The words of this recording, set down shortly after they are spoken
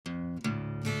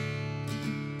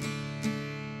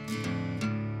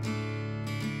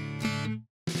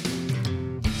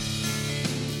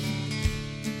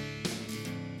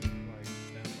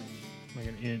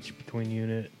inch between you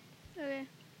and it. Okay.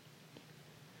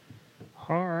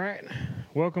 All right.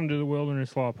 Welcome to the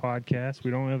Wilderness Law Podcast.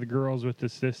 We don't have the girls with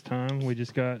us this time. We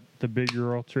just got the big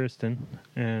girl, Tristan,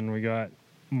 and we got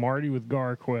Marty with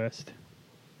GarQuest.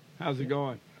 How's it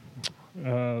going?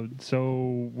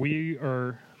 So we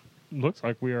are, looks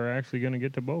like we are actually going to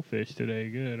get to bowfish today.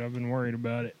 Good. I've been worried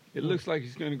about it. It looks like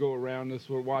it's going to go around us.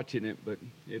 We're watching it, but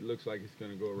it looks like it's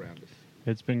going to go around us.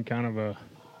 It's been kind of a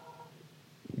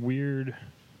weird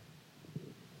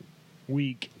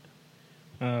week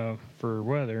for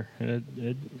weather.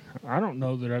 I don't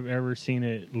know that I've ever seen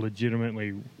it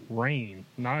legitimately rain.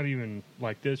 Not even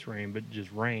like this rain, but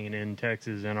just rain in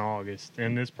Texas in August,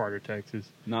 in this part of Texas.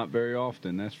 Not very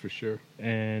often, that's for sure.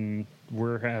 And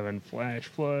we're having flash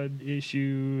flood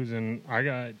issues, and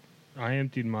I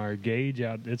emptied my gauge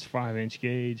out. It's 5-inch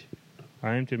gauge.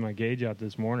 I emptied my gauge out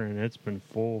this morning, and it's been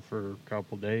full for a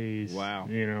couple days. Wow.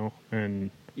 You know,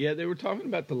 and Yeah, they were talking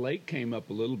about the lake came up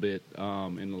a little bit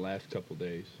in the last couple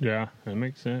days. yeah, that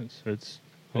makes sense. It's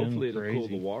been Hopefully it'll crazy. cool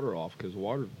the water off because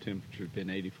water temperature's been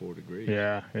 84 degrees.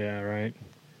 Yeah, right.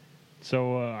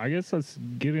 So I guess let's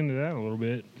get into that a little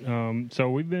bit. So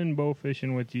we've been bow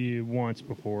fishing with you once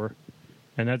before,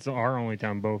 and that's our only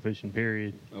time bow fishing,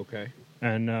 period. Okay.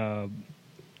 And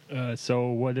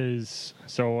so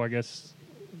I guess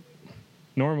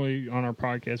normally on our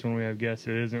podcast when we have guests,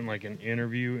 it isn't like an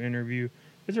interview.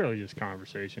 It's really just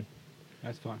conversation.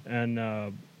 That's fine. And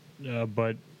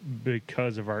but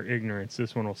because of our ignorance,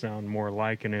 this one will sound more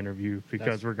like an interview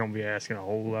because we're going to be asking a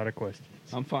whole lot of questions.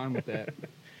 I'm fine with that.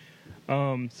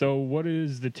 So what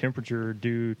is the temperature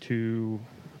due to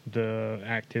the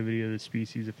activity of the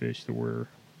species of fish that we're...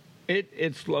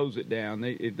 It slows it down.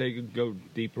 They could go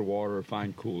deeper water or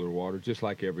find cooler water, just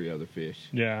like every other fish.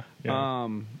 Yeah.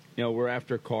 We're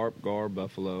after carp, gar,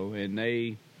 buffalo, and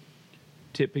they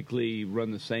typically run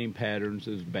the same patterns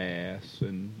as bass,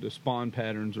 and the spawn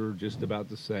patterns are just about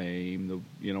the same.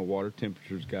 The water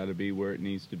temperature's got to be where it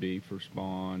needs to be for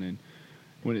spawn, and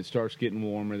when it starts getting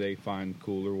warmer, they find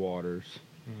cooler waters.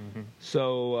 Mm-hmm.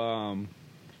 So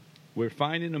we're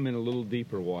finding them in a little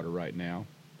deeper water right now.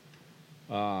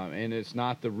 And it's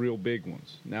not the real big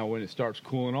ones. Now, when it starts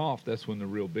cooling off, that's when the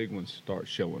real big ones start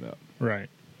showing up. Right.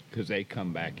 Because they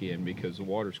come back in because the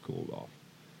water's cooled off.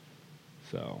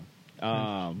 So,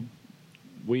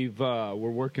 we're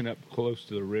working up close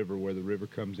to the river where the river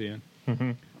comes in.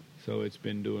 Mm-hmm. So it's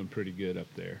been doing pretty good up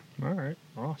there. All right.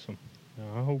 Awesome.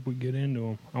 I hope we get into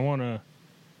them. I want to,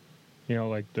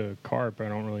 like the carp I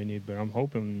don't really need, but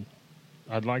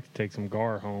I'd like to take some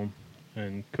gar home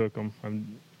and cook them. I've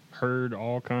heard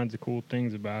all kinds of cool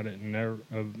things about it and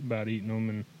about eating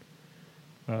them,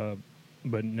 and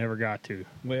but never got to.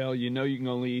 Well, you can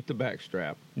only eat the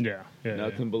backstrap. Yeah.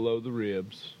 Nothing below the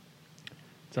ribs.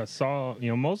 So I saw,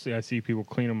 mostly I see people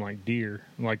clean them like deer,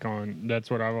 that's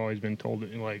what I've always been told,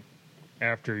 like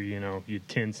after, you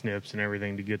tin snips and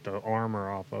everything to get the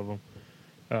armor off of them.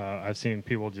 I've seen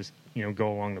people just,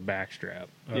 go along the backstrap.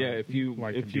 If you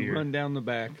deer. run down the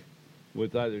back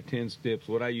with either tin snips,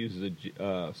 what I use is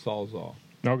a sawzall.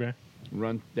 Okay.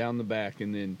 Run down the back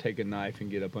and then take a knife and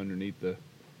get up underneath the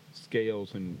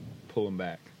scales and pull them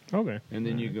back. Okay. And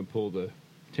then you can pull the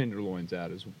tenderloins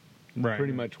out as right.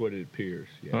 Pretty much what it appears.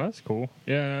 Yeah. Oh, that's cool.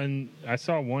 Yeah, and I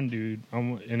saw one dude,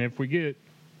 and if we get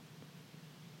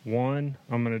one,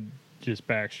 I'm going to just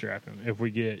backstrap him. If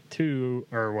we get two,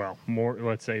 or more,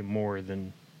 let's say more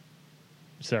than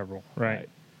several, right?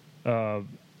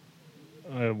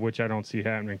 Which I don't see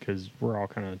happening because we're all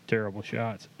kind of terrible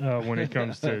shots when it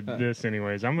comes to this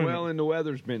anyways. And the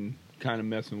weather's been kind of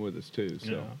messing with us too.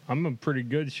 So yeah, I'm a pretty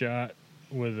good shot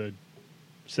with a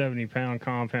 70-pound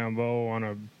compound bow on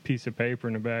a piece of paper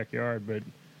in the backyard, but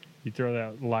you throw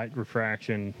that light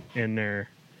refraction in there,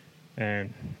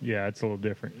 and yeah, it's a little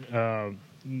different.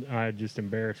 I just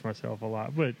embarrass myself a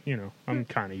lot, but I'm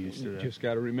kind of used to that. Just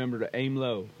got to remember to aim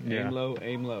low. Yeah. Aim low,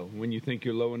 aim low. When you think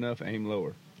you're low enough, aim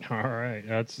lower. All right,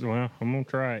 I'm gonna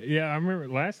try it. Yeah, I remember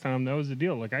last time that was the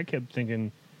deal. Like I kept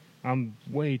thinking I'm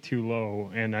way too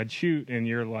low, and I'd shoot, and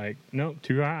you're like, nope,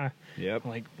 too high. Yep. I'm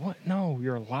like, what? No,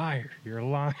 you're a liar. You're a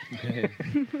liar.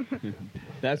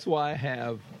 That's why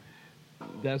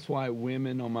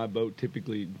women on my boat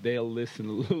typically they'll listen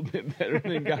a little bit better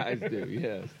than guys do.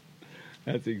 Yes.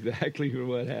 That's exactly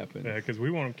what happened. Yeah, because we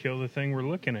want to kill the thing we're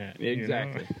looking at.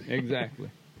 Exactly.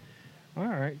 Exactly. All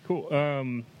right,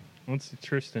 cool. Let's see,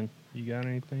 Tristan, you got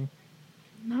anything?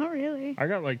 Not really. I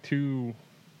got like two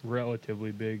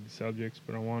relatively big subjects,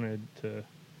 but I wanted to.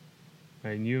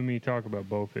 And you and me talk about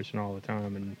bow fishing all the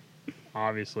time, and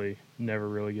obviously never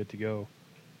really get to go.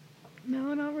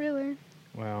 No, not really.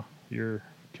 Well, you're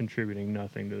contributing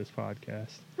nothing to this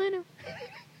podcast. I know.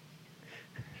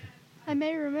 I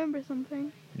may remember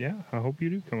something. Yeah, I hope you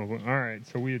do come up with. All right,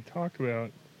 so we had talked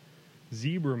about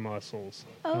zebra mussels.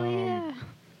 Oh, yeah.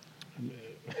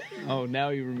 Oh, now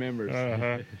he remembers.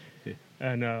 Uh-huh.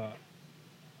 And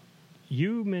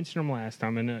you mentioned them last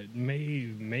time, and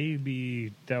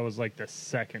maybe that was like the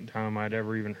second time I'd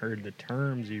ever even heard the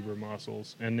term zebra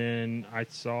mussels. And then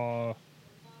I've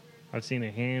seen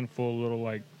a handful of little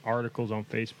like articles on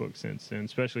Facebook since then,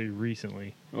 especially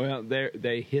recently. Well,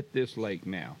 they hit this lake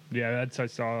now. Yeah, I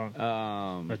saw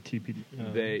a TP.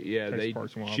 They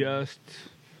Parks and Wildlife. just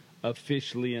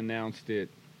officially announced it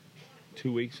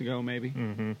 2 weeks ago, maybe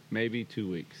 2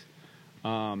 weeks,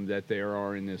 that there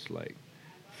are in this lake.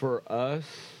 For us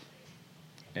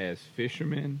as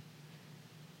fishermen,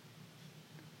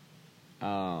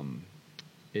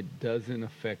 it doesn't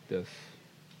affect us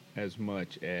as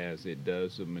much as it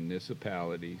does the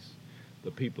municipalities,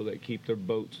 the people that keep their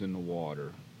boats in the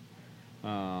water.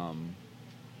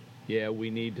 Yeah, we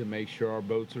need to make sure our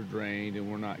boats are drained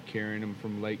and we're not carrying them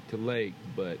from lake to lake,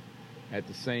 but at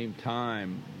the same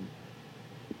time,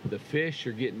 the fish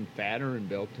are getting fatter in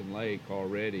Belton Lake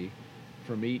already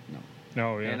from eating them.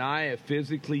 Oh, yeah. And I have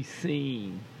physically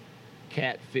seen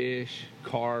catfish,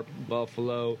 carp,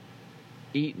 buffalo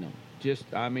eating them.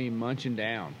 Just, munching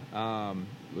down.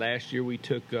 Last year we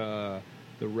took the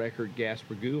record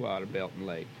Gaspargoo out of Belton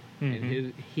Lake,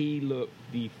 and he looked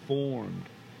deformed.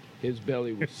 His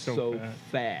belly was so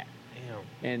fat.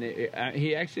 Damn. And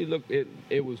he actually looked,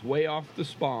 it was way off the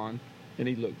spawn, and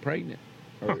he looked pregnant.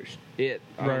 Or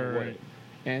Right.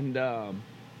 And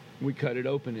we cut it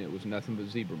open, and it was nothing but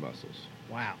zebra mussels.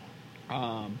 Wow.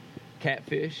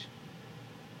 Catfish.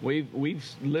 We've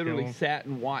literally sat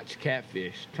and watched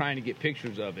catfish, trying to get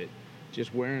pictures of it,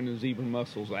 just wearing the zebra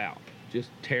mussels out,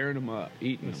 just tearing them up,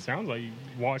 eating It them. sounds like you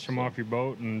wash them off your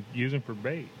boat and use them for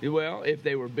bait. Well, if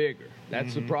they were bigger,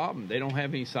 that's the problem. They don't have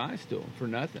any size to them for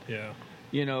nothing. Yeah.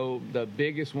 You know, the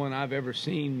biggest one I've ever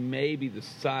seen, maybe the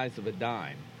size of a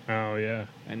dime, Oh, yeah.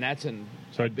 and that's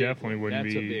So it definitely wouldn't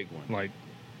that's be a big one. like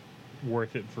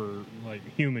worth it for like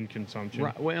human consumption.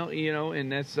 Right. Well, you know,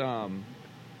 and that's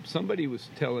somebody was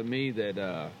telling me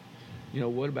that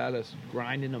what about us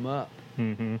grinding them up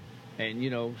Mm-hmm.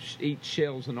 and eat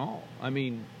shells and all? I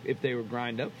mean, if they were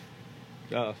grind up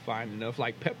fine enough,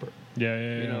 like pepper,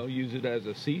 Yeah. use it as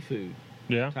a seafood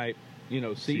Yeah. type,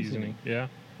 seasoning. Yeah.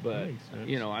 But That makes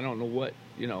sense. I don't know what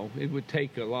it would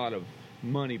take a lot of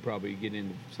money probably to get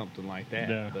into something like that.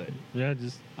 Yeah. But Yeah.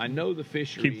 Just I know the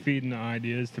fishery. keep feeding the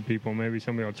ideas to people. Maybe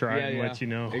somebody will try it and let you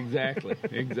know. Exactly.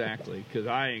 Because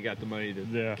I ain't got the money to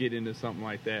Yeah. get into something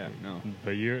like that. No.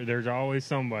 But there's always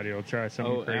somebody who'll try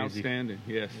something crazy. Outstanding.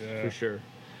 Yes, Yeah. for sure.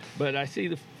 But I see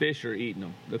the fish are eating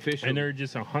them. The fish And they're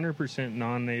just 100%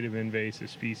 non-native invasive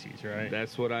species, right?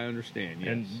 That's what I understand. Yes.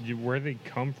 And where they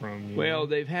come from? you Well, know?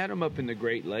 they've had them up in the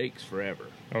Great Lakes forever.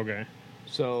 Okay.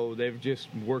 So they've just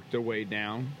worked their way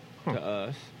down to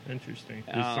us. Interesting.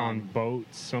 Just on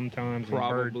boats sometimes. and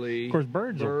Probably. Of course,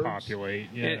 birds will populate.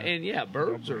 Yeah. And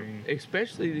birds They'll are, bring-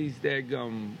 especially these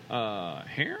daggum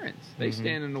herons. They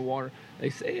stand in the water. They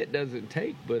say it doesn't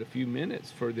take but a few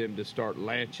minutes for them to start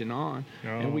latching on,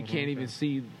 and we can't even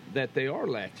see that they are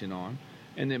latching on.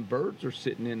 And then birds are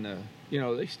sitting in the,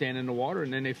 they stand in the water,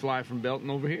 and then they fly from Belton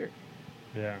over here.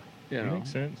 Yeah. You That know.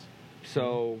 makes sense.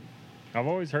 So, I've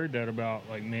always heard that about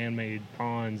like man-made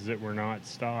ponds that were not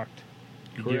stocked.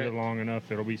 You give Correct. it long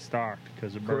enough, it'll be stocked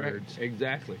because of correct. birds.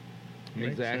 Exactly.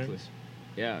 Makes Exactly. sense.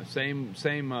 Yeah,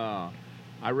 same.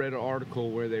 I read an article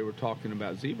where they were talking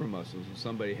about zebra mussels, and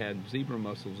somebody had zebra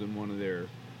mussels in one of their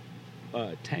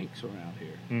tanks around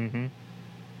here. Mm-hmm.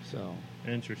 So,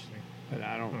 Interesting. but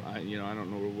I don't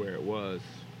know where it was.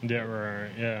 Yeah, right.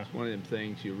 Yeah. It's one of them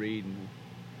things you read and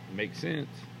it makes sense.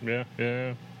 Yeah.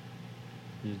 Yeah.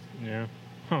 Yeah.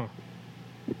 Huh.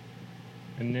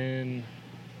 And then,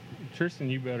 Tristan,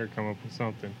 you better come up with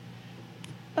something.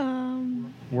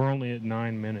 We're only at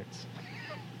 9 minutes.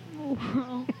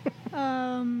 Well,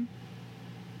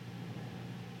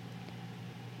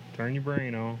 Turn your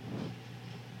brain on.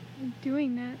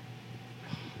 doing that.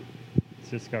 It's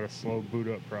just got a slow boot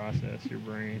up process, your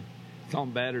brain. It's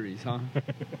on batteries, huh?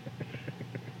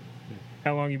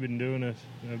 How long you been doing this?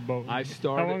 Boat? I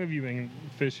started- How long have you been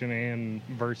fishing and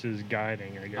versus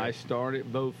guiding, I guess? I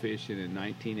started bow fishing in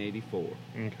 1984,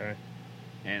 Okay.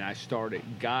 and I started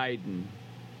guiding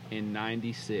in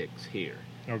 96 here.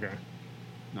 Okay.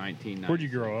 1996. Where'd you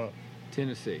grow up?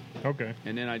 Tennessee. Okay.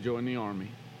 And then I joined the Army,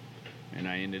 and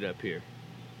I ended up here.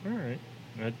 All right.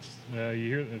 That's, you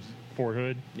hear this? Fort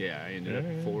Hood? Yeah, I ended up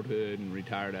Yeah. at Fort Hood and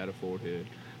retired out of Fort Hood.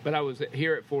 But I was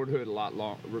here at Fort Hood a lot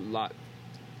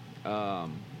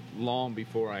long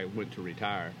before I went to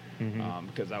retire, Mhm.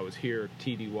 because I was here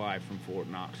TDY from Fort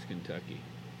Knox, Kentucky.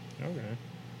 Okay.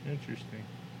 Interesting.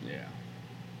 Yeah.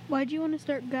 Why'd you want to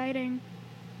start guiding?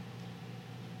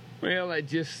 Well, I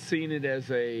just seen it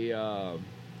as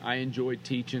I enjoyed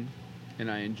teaching, and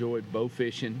I enjoyed bow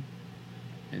fishing,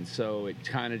 and so it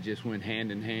kind of just went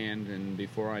hand in hand. And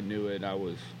before I knew it, I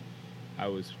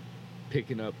was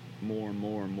picking up more and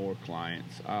more and more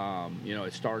clients.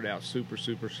 It started out super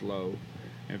slow,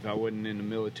 and if I wasn't in the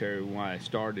military when I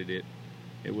started it,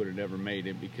 it would have never made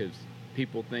it, because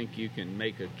people think you can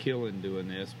make a killing doing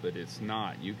this, but it's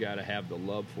not. You got to have the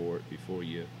love for it before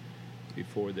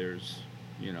there's,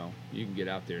 you can get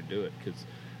out there and do it, because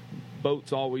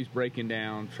boats always breaking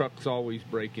down, trucks always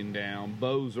breaking down,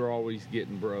 bows are always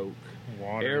getting broke,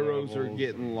 Water arrows are levels.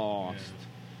 getting lost.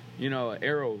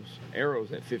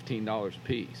 Arrows at $15 a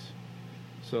piece.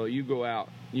 So you go out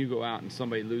and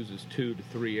somebody loses 2 to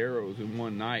 3 arrows in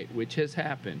one night, which has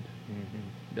happened.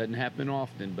 Mhm. Doesn't happen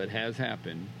often, but has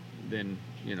happened. Then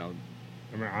I mean,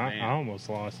 Man. I almost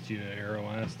lost you an arrow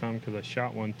last time because I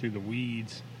shot one through the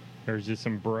weeds. There was just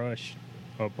some brush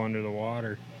up under the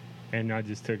water, and I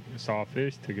just saw a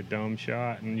fish, took a dumb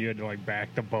shot, and you had to like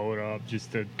back the boat up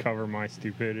just to cover my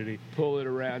stupidity. pull it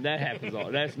around. That happens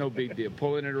all. That's no big deal.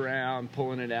 Pulling it around,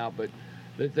 pulling it out. But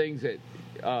the things that,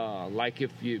 like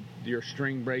if your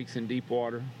string breaks in deep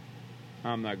water,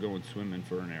 I'm not going swimming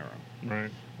for an arrow.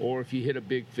 Right. Or if you hit a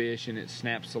big fish and it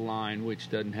snaps the line, which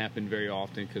doesn't happen very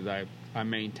often because I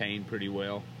maintain pretty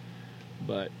well,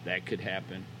 but that could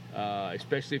happen,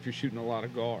 especially if you're shooting a lot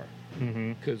of gar.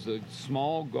 Mm-hmm. Because a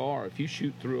small gar, if you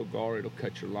shoot through a gar, it'll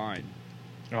cut your line.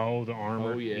 Oh, the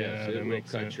armor. Oh, yes, yeah, it that will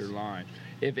makes cut sense. your line.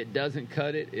 If it doesn't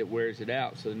cut it, it wears it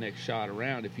out. So the next shot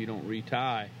around, if you don't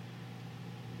retie,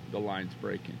 the line's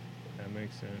breaking. That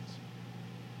makes sense.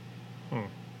 Huh.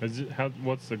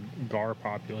 What's the gar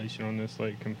population on this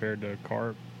lake compared to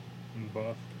carp and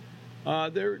buff?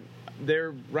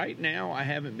 They're right now. I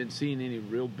haven't been seeing any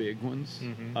real big ones.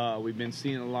 Mhm. We've been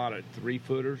seeing a lot of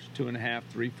 3-footers, 2.5,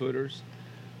 3-footers,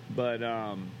 but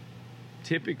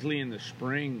typically in the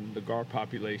spring the gar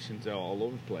populations are all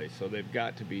over the place, so they've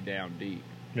got to be down deep.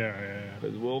 Yeah.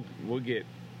 Because we'll get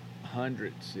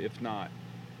hundreds, if not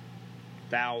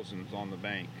thousands, on the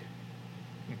bank.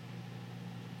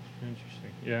 Interesting.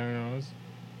 Yeah,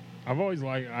 I've always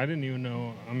liked. I didn't even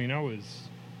know. I mean, I was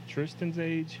Tristan's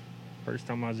age. First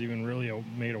time I was even really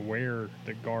made aware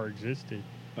that gar existed.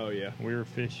 Oh yeah. We were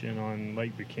fishing on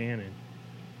Lake Buchanan.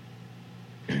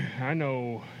 I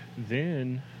know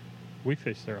then we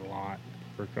fished there a lot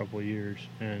for a couple of years,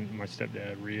 and my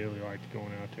stepdad really liked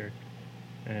going out there.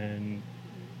 And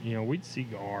we'd see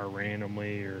gar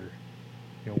randomly, or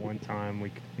one time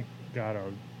we got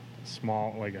a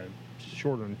small, like a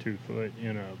shorter than 2 foot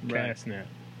in a Right. cast net.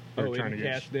 We were trying to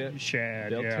get cast net?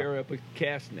 shad. They'll Yeah. tear up a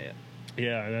cast net.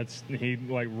 Yeah, he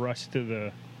like rushed to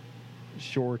the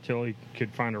shore till he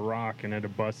could find a rock and had to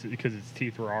bust it because its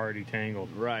teeth were already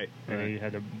tangled. Right. And he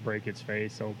had to break its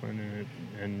face open,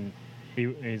 and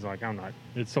he's like,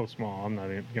 it's so small, I'm not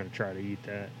even going to try to eat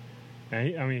that.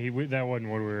 And that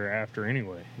wasn't what we were after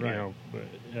anyway, Right. But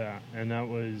yeah, and that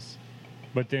was.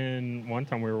 But then one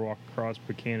time we were walking across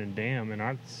Buchanan Dam,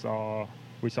 and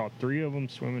we saw 3 of them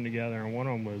swimming together, and one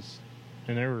of them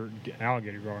and they were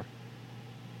alligator gar.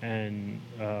 And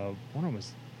one of them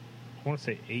was, I want to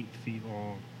say 8 feet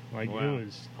long. Like, Wow. It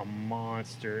was a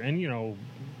monster. And,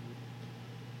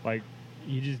 like,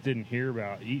 you just didn't hear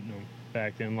about eating them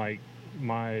back then. Like,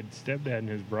 my stepdad and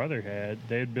his brother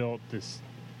they had built this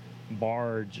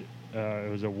barge.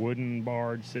 It was a wooden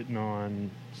barge sitting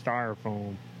on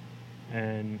styrofoam.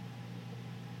 And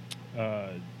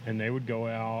they would go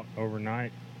out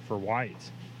overnight for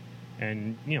whites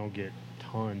and, get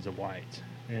tons of whites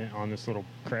on this little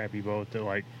crappy boat that,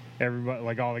 like, everybody,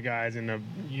 like all the guys in the,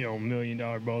 $1 million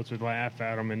boats would laugh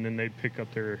at them, and then they'd pick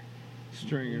up their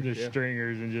Stringers. yeah.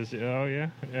 stringers and just, oh yeah.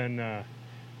 And,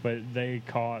 but they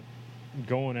caught,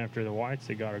 going after the whites,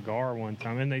 they got a gar one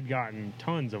time, and they'd gotten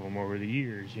tons of them over the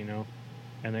years,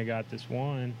 and they got this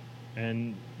one,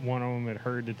 and one of them had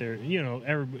heard that they're,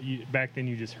 everybody, back then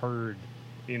you just heard,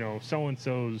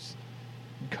 so-and-so's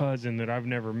cousin that I've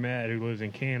never met who lives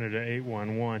in Canada ate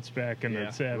one once back in the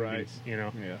 70s, right.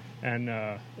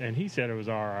 Yeah. And he said it was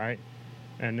all right.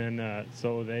 And then,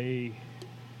 so they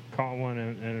caught one,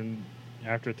 and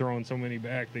after throwing so many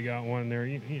back, they got one there,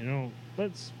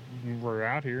 we're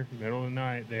out here, middle of the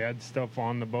night. They had stuff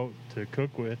on the boat to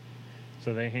cook with.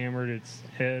 So they hammered its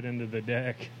head into the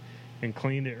deck and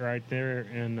cleaned it right there,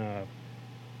 and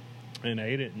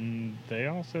ate it. And they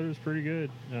all said it was pretty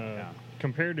good.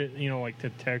 compared to, like to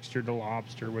texture to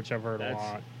lobster, which I've heard a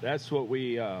lot, That's what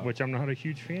we. which I'm not a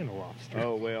huge fan of lobster.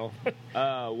 Oh well,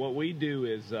 what we do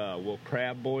is we'll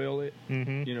crab boil it.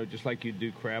 Mm-hmm. Just like you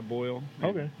do crab boil.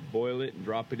 Okay. Boil it and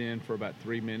drop it in for about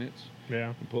 3 minutes.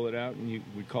 Yeah. And pull it out, and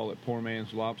we call it poor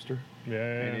man's lobster. Yeah.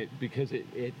 And because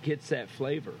it gets that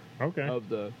flavor Okay. of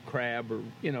the crab, or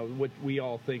what we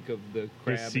all think of the The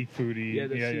crab. seafoody. Yeah,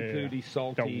 the seafoody,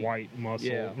 salty. The white muscle.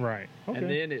 Yeah. Right. Okay. And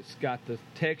then it's got the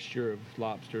texture of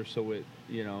lobster, so it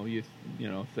you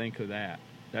think of that.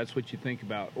 That's what you think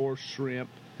about, or shrimp,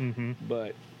 Mm-hmm.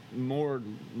 but more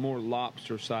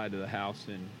lobster side of the house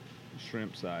than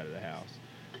shrimp side of the house.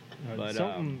 But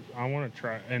something I want to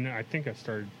try, and I think I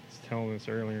started telling this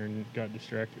earlier and got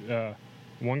distracted.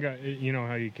 One guy, you know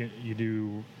how you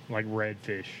do like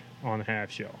redfish on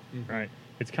half shell, Mhm. right?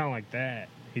 It's kind of like that.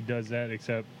 He does that,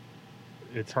 except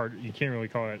it's hard. You can't really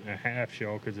call it a half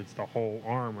shell because it's the whole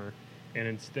armor. And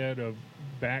instead of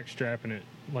backstrapping it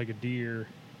like a deer,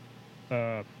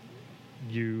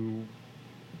 you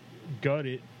gut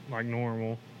it like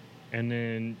normal, and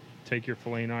then take your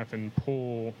fillet knife and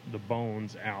pull the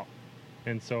bones out.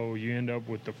 And so you end up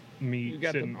with the meat you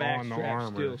got sitting the back on the strap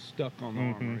armor. still stuck on the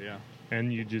Mhm. armor. Yeah.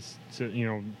 And you just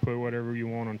put whatever you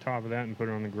want on top of that and put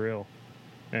it on the grill,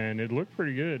 and it looked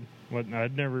pretty good. But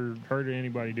I'd never heard of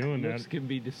anybody doing Looks that. can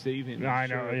be deceiving. I I'm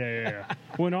know, sure. yeah.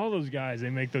 When all those guys, they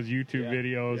make those YouTube Yeah,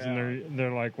 videos, yeah. and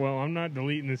they're like, well, I'm not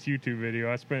deleting this YouTube video.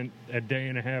 I spent a day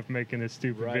and a half making this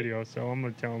stupid Right. video, so I'm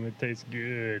gonna tell them it tastes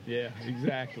good. Yeah,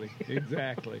 exactly,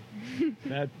 exactly.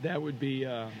 That would be.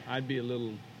 I'd be a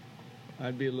little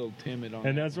timid on.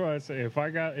 And that. that's why I say if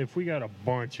we got a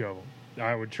bunch of them,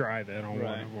 I would try that on one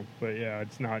Right. of them. But yeah,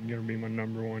 it's not gonna be my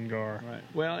number one gar. Right.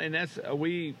 Well, and that's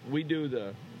we do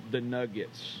the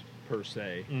nuggets per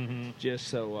se. Mm-hmm. Just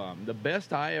so the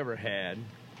best I ever had.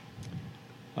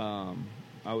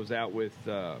 I was out with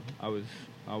I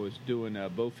was doing a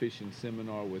bow fishing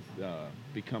seminar with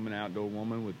Becoming an Outdoor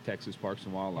Woman with Texas Parks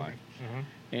and Wildlife, Uh-huh.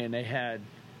 and they had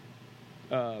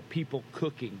people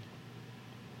cooking.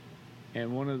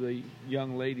 And one of the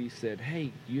young ladies said,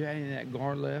 "Hey, do you have any of that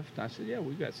gar left?" I said, "Yeah,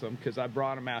 we got some," because I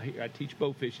brought them out here. I teach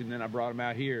bow fishing, then I brought them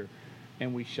out here,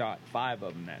 and we shot 5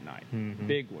 of them that night. Mhm.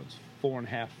 Big ones,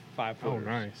 4.5, 5 Oh, footers.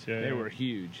 nice. Yeah, They yeah. were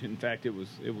huge. In fact, it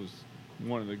was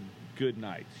one of the good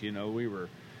nights.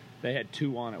 They had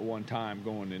 2 on at one time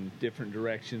going in different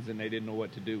directions, and they didn't know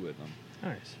what to do with them.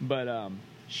 Nice. But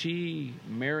she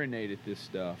marinated this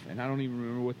stuff, and I don't even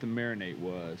remember what the marinade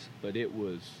was, but it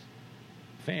was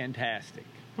fantastic.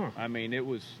 Huh. I mean, it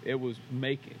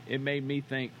made me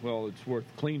think, well, it's worth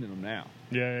cleaning them now.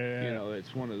 Yeah.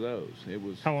 It's one of those. It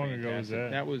was. How long ago was fantastic. that?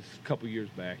 That was a couple years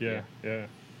back. Yeah.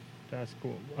 That's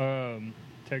cool.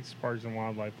 Texas Parks and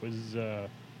Wildlife was.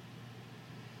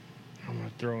 I'm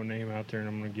gonna throw a name out there, and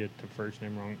I'm gonna get the first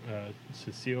name wrong.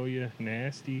 Cecilia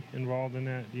Nasty involved in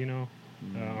that. Do you know?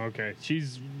 Okay,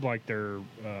 she's like their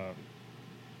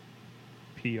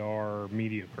PR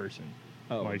media person.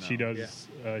 Oh, like no. she does,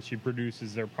 she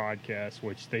produces their podcast,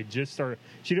 which they just started.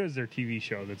 She does their TV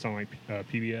show that's on like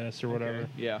PBS or whatever. Okay.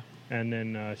 Yeah. And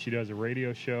then she does a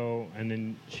radio show, and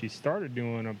then she started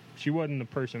doing she wasn't the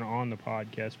person on the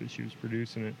podcast, but she was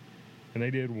producing it. And they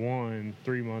did one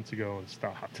 3 months ago and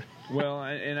stopped. Well,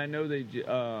 and I know they,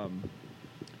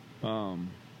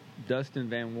 Dustin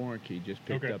Van Warnke just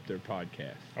picked Okay. up their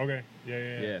podcast. Okay.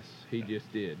 Yeah. Yes, he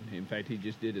just did. In fact, he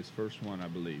just did his first one, I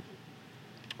believe.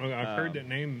 Okay, I've heard that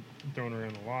name thrown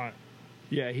around a lot.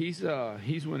 Yeah, he's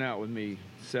went out with me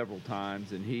several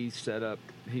times, and he set up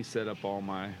all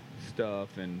my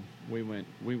stuff, and we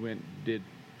did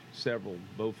several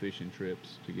bow fishing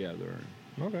trips together.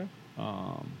 Okay.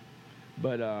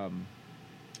 But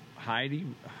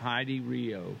Heidi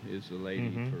Rio is the lady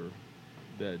Mhm. for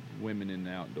the Women in the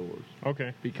Outdoors.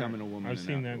 Okay. Becoming a Woman I've in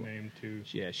seen that Outdoors. name too.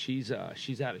 Yeah, she's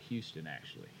out of Houston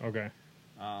actually, Okay.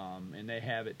 and they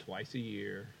have it twice a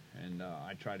year, and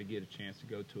I try to get a chance to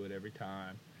go to it every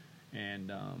time,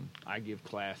 and I give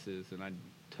classes, and I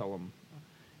tell them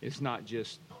it's not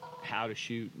just how to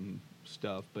shoot and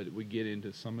stuff, but we get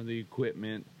into some of the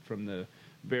equipment from the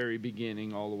very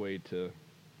beginning all the way to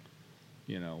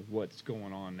what's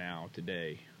going on now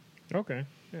today. Okay.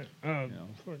 Yeah. know.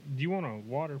 Do you want a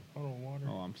bottle of water?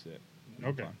 Oh, I'm set.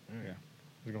 Okay. Fine. All right. Yeah.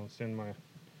 I was gonna send my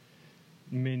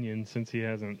minion since he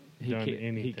hasn't He done can't.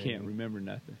 anything. He can't remember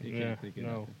nothing. He Yeah, can't think of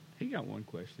no. nothing. He got one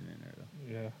question in there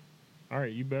though. Yeah. All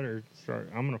right, you better start.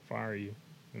 I'm gonna fire you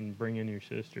and bring in your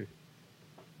sister.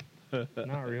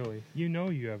 Not really. You know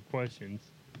you have questions.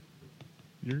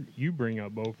 You bring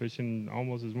up bow fishing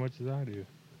almost as much as I do.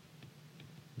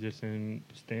 Just in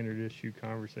standard issue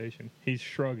conversation. He's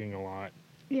shrugging a lot.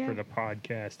 Yeah. for the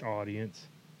podcast audience.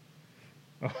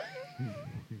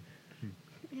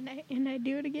 And I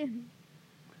do it again.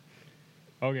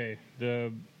 Okay,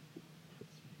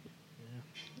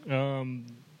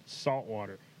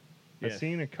 saltwater. I've Yes.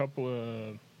 seen a couple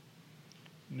of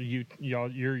your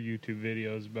YouTube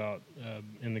videos about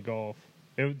in the Gulf.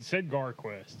 It said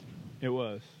GarQuest. It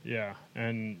was, Yeah,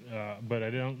 and but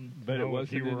I don't. but know it if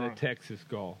wasn't you in were the on- Texas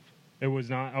Gulf. It was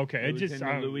not. Okay, It was just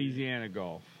in the Louisiana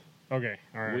Gulf. Okay,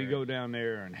 all right. We go down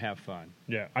there and have fun.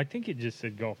 Yeah, I think it just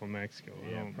said Gulf of Mexico. I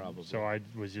Yeah, don't- probably. So I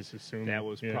was just assuming That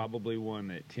was yeah. probably one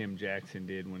that Tim Jackson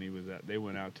did when he was out. They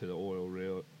went out to the oil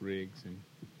rigs, and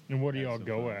And what do That's y'all some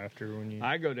go fun. after when you?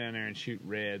 I go down there and shoot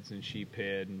reds and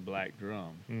sheephead and black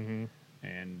drum, Mm-hmm.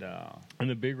 and And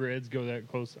the big reds go that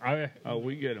close.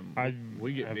 we get them.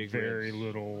 We get have big very reds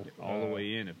little all the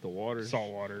way in. If the water's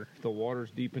saltwater. if the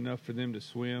water's deep enough for them to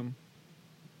swim,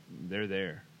 they're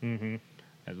there. Mm-hmm.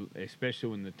 Especially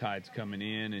when the tide's coming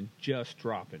in and just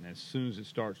dropping. As soon as it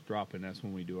starts dropping, that's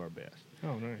when we do our best.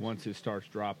 Oh, nice. Once it starts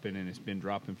dropping and it's been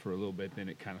dropping for a little bit, then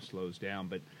it kind of slows down.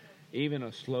 But even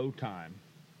a slow time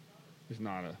is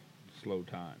not a slow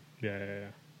time. Yeah.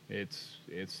 It's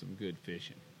some good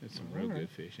fishing. It's some All real right. good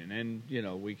fishing, and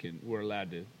we're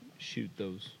allowed to shoot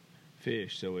those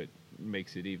fish, so it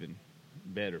makes it even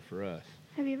better for us.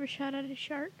 Have you ever shot at a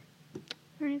shark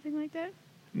or anything like that?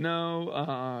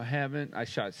 No, haven't. I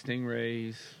shot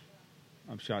stingrays.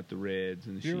 I've shot the reds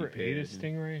and the You ever ate a sheephead.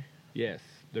 stingray? Yes,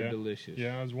 they're Yeah. delicious.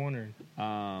 Yeah, I was wondering.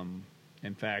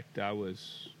 In fact, I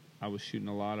was shooting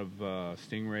a lot of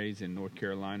stingrays in North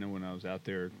Carolina when I was out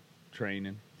there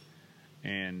training,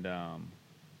 and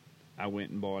I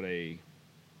went and bought a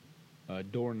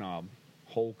doorknob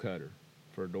hole cutter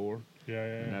for a door, Yeah.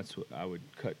 and that's what I would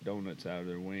cut donuts out of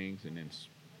their wings, and then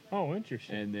Oh,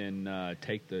 interesting.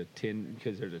 take the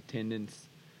because there's a tendons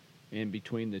in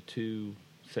between the two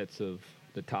sets of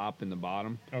the top and the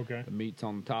bottom. Okay. The meat's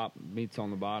on the top, meat's on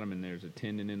the bottom, and there's a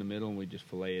tendon in the middle, and we just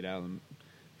fillet it out and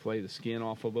fillet the skin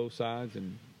off of both sides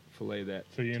and fillet that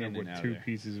So you end up tendon with out two of there.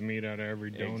 pieces of meat out of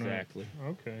every donut. Exactly.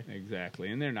 Okay. Exactly.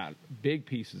 And they're not big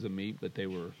pieces of meat, but they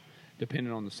were,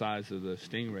 depending on the size of the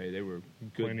stingray, they were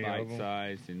good Plenty of 'em.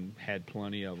 bite-sized and had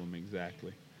plenty of them,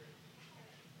 exactly.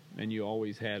 And you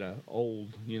always had a old,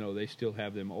 they still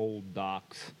have them old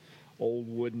docks, old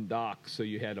wooden docks, so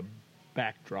you had a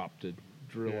backdrop to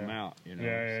drill them out,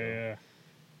 Yeah.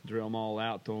 Drill them all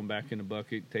out, throw them back in the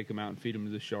bucket, take them out and feed them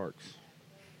to the sharks.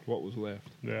 What was left.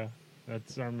 Yeah.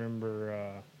 That's, I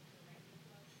remember,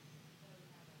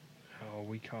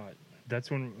 we caught, that's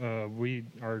when,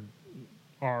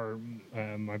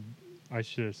 I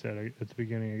should have said at the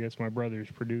beginning, I guess my brother's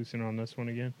producing on this one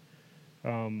again.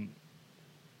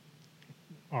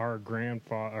 Our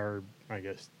grandfather, or I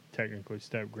guess technically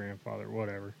step-grandfather,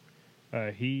 whatever,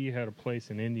 he had a place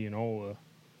in Indianola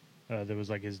that was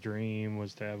like his dream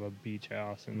was to have a beach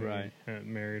house, and then Right. he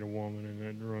married a woman, and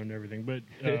it ruined everything. But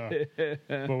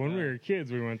but when we were kids,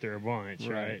 we went there a bunch,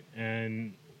 right?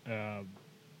 Right.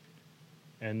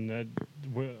 And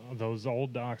those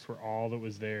old docks were all that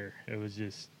was there. It was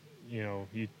just,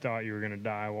 you thought you were going to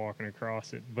die walking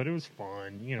across it, but it was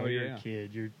fun. Oh, You're yeah. a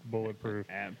kid, you're bulletproof.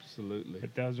 Absolutely.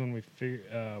 But that was when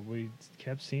we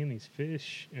kept seeing these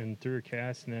fish and threw a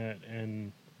cast net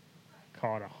and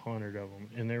caught 100 of them,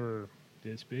 and they were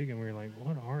this big, and we were like,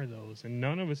 "What are those?" And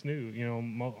none of us knew.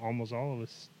 Almost all of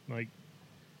us, like,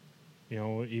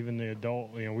 even the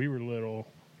adult. We were little,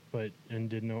 and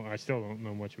didn't know. I still don't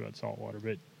know much about saltwater,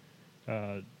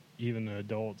 but even the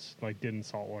adults didn't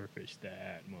saltwater fish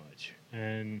that much,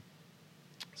 and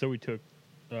so we took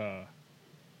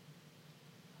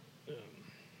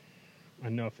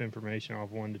enough information off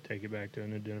one to take it back to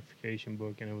an identification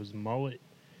book, and it was mullet.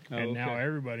 Oh, And now okay.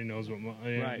 everybody knows what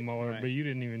Right, mullet. right. But you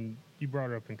didn't even. You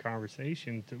brought it up in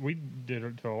conversation. We did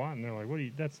it to a lot, and they're like, "What?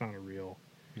 That's not a real."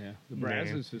 Yeah, the Name.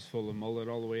 Brazos is full of mullet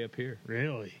all the way up here.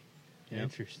 Really? Yep.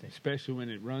 Interesting. Especially when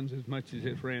it runs as much as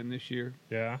it ran this year.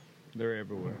 Yeah. They're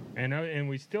everywhere. And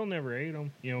we still never ate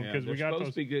them, Yeah, because they're we got supposed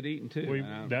those. to be good eating too.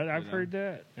 I've heard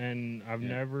that, and I've Yeah.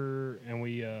 never. And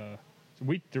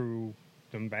we threw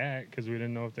them back because we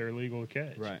didn't know if they were legal to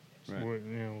catch. Right, So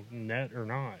right. net or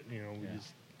not. We Yeah.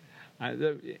 just.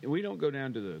 We don't go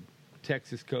down to the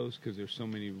Texas coast because there's so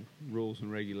many rules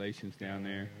and regulations down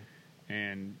there,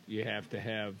 and you have to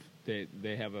have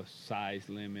they have a size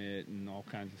limit and all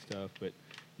kinds of stuff. But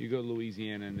you go to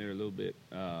Louisiana and they're a little bit.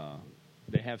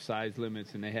 They have size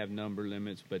limits and they have number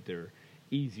limits, but they're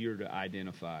easier to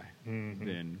identify Mhm.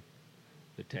 than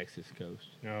the Texas coast.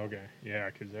 Oh, okay. Yeah,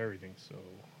 because everything's so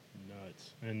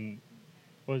nuts. And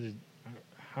what is it?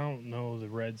 I don't know the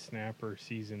red snapper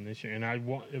season this year,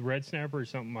 and red snapper is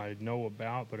something I know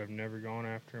about, but I've never gone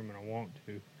after them, and I want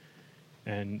to.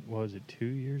 And what was it, 2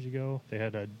 years ago? They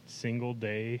had a single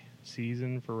day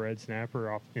season for red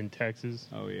snapper off in Texas.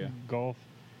 Oh yeah, Gulf,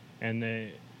 and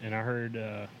I heard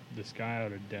this guy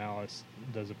out of Dallas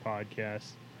does a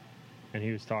podcast, and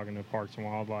he was talking to Parks and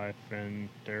Wildlife, and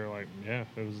they're like, yeah,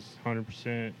 it was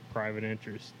 100% private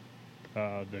interest.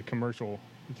 The commercial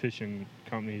fishing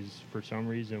companies, for some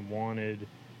reason,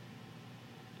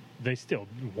 they still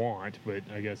want, but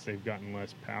I guess they've gotten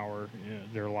less power.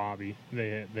 Their lobby,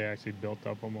 they actually built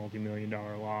up a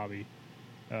multi-million-dollar lobby,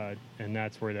 and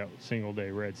that's where that single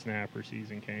day red snapper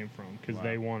season came from, because Wow.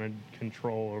 they wanted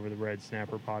control over the red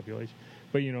snapper population.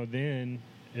 But then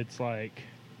it's like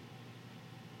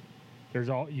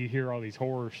you hear all these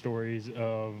horror stories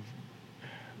of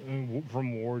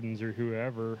from wardens or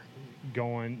whoever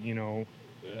going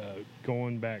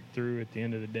back through at the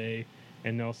end of the day,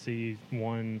 and they'll see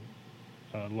one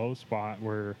low spot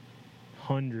where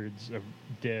hundreds of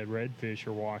dead redfish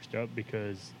are washed up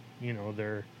because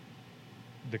they're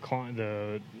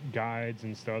the guides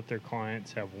and stuff. Their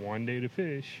clients have one day to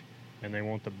fish, and they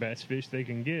want the best fish they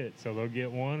can get, so they'll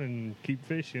get one and keep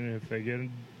fishing. And if they get a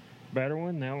better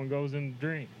one, that one goes in the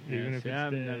drink, even if it's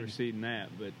I've dead. never seen that,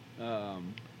 but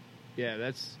yeah,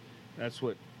 that's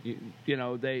what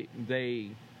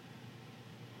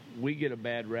we get a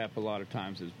bad rap a lot of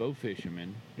times as bow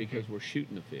fishermen because we're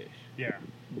shooting the fish. Yeah.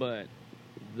 But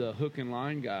the hook and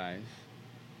line guys,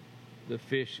 the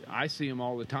fish, I see them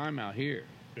all the time out here.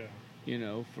 Yeah.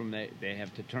 They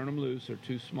have to turn them loose, they're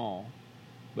too small,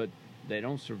 but they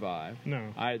don't survive.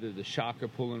 No. Either the shocker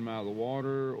pulling them out of the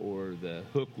water, or the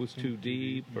hook was too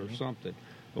deep, or something.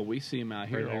 But we see them out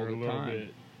here all the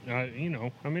time.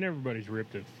 Everybody's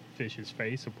ripped a fish's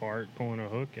face apart pulling a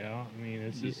hook out. I mean,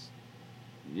 it's just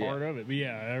part of it. But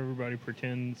yeah, everybody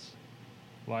pretends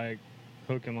like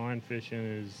hook and line fishing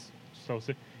is so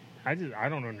sick. I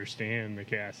don't understand the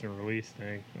cast and release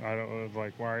thing. I don't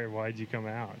like why'd you come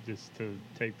out just to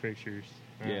take pictures?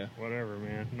 Yeah, whatever,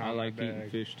 man. Not I my like eating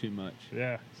bag. fish too much.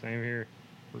 Yeah, same here.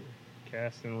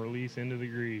 Cast and release into the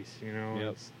grease.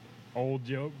 Yep. It's old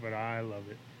joke, but I love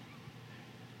it.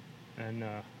 And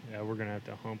we're gonna have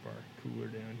to hump our cooler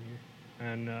down here.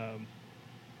 And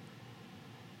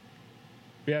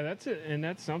that's it. And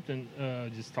that's something.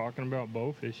 Just talking about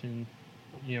bow fishing.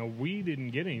 We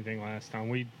didn't get anything last time.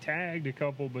 We tagged a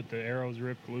couple, but the arrows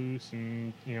ripped loose,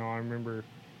 and I remember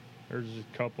there's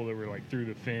a couple that were like through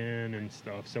the fin and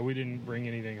stuff. So we didn't bring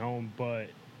anything home, but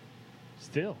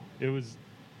still, it was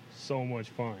so much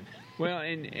fun. Well,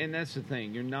 and that's the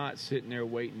thing. You're not sitting there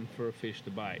waiting for a fish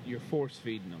to bite. You're force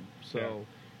feeding them. So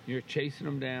you're chasing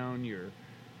them down. You're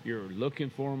looking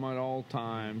for them at all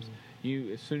times.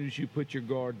 As soon as you put your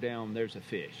guard down, there's a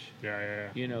fish. Yeah.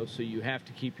 So you have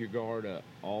to keep your guard up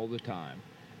all the time.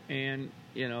 And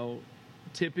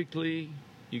typically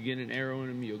you get an arrow in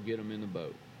them, you'll get them in the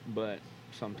boat. But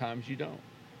sometimes you don't.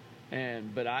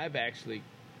 But I've actually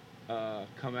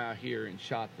come out here and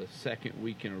shot the second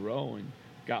week in a row and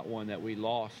got one that we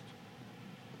lost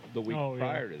the week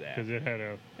prior to that, because it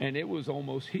had and it was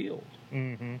almost healed.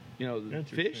 Mm-hmm. The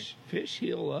fish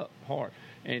heal up hard,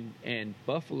 and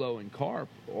buffalo and carp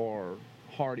are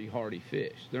hardy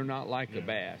fish. They're not like a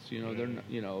bass. They're not,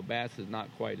 a bass is not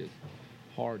quite as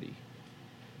hardy.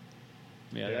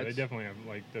 Yeah, they definitely have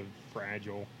like the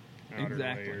fragile outer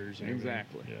layers.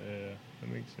 Exactly. Yeah, that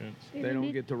makes sense. They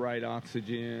don't get the right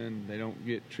oxygen. They don't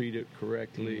get treated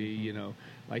correctly. Mm-hmm.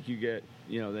 Like you get,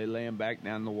 they lay them back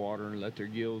down in the water and let their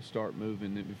gills start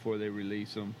moving before they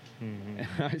release them. Mm-hmm.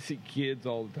 And I see kids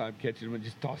all the time catching them and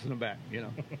just tossing them back,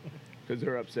 because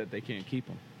they're upset they can't keep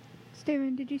them.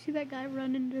 Steven, did you see that guy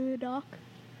run into the dock?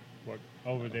 What,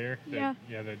 over there? Yeah.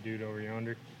 That dude over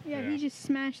yonder. Yeah, he just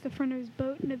smashed the front of his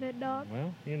boat into that dock.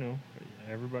 Well,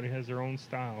 everybody has their own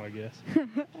style, I guess.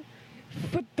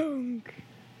 Ba-dunk.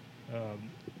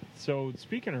 So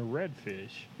speaking of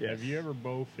redfish, Yes. have you ever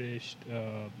bow fished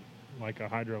like a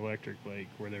hydroelectric lake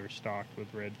where they were stocked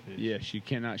with redfish? Yes, you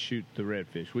cannot shoot the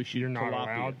redfish. We shoot You're not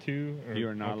tilapia. allowed to? Or? You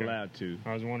are not Okay. allowed to.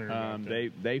 I was wondering about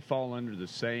that. They fall under the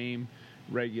same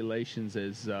regulations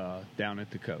as down at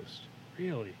the coast.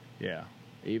 Really? Yeah.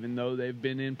 Even though they've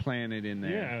been implanted in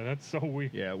there. Yeah, that's so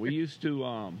weird. Yeah, we used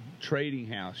to, Trading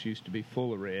House used to be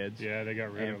full of reds. Yeah, they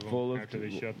got red And of them full of after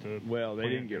they shut the Well, they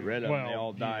plant didn't get down. rid of them. They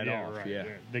all died off. Right, yeah.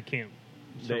 They can't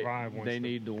survive once They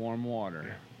need the warm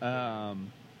water.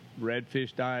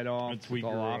 Redfish died off. Once we grew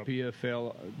up.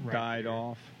 Tilapia died there.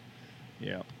 off.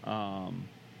 Yeah.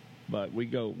 But we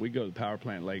go to power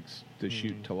plant lakes to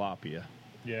shoot tilapia.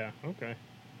 Yeah, okay.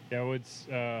 Yeah, it's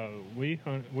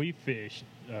we fished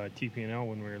TP&L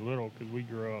when we were little because we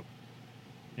grew up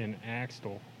in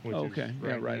Axtell, which Okay, is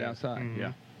yeah, right near- outside. Mhm.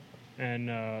 Yeah.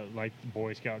 And like the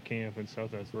Boy Scout camp and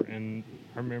stuff. That's where. And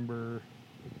I remember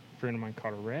a friend of mine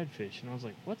caught a redfish, and I was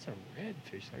like, "What's a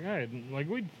redfish?"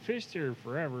 We'd fished here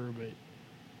forever,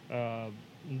 but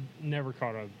never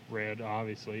caught a red,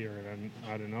 obviously, or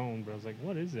I'd have known. But I was like,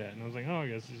 "What is that?" And I was like, "Oh, I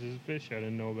guess this is a fish I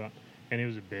didn't know about." And it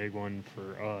was a big one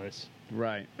for us.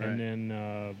 Right. And then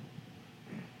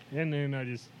I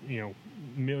just, a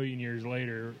million years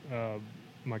later,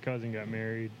 my cousin got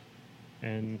married,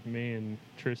 and me and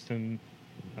Tristan,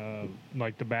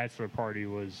 like the bachelor party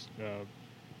was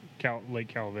Lake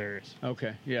Calaveras,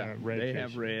 Okay. Yeah. They redfish.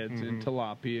 have reds and Mhm.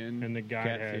 tilapia and and the guy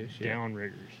catfish. had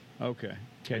downriggers, Okay.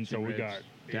 and so Catching we reds got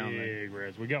down there. big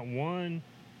reds. We got one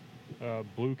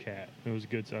blue cat. It was a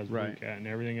good sized blue Right. cat, and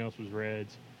everything else was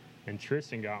reds. And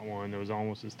Tristan got one that was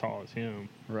almost as tall as him.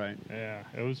 Right. Yeah,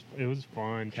 it was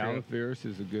fun. trip. Calaveras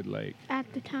is a good lake.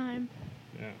 At the time.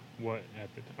 Yeah. What at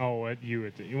the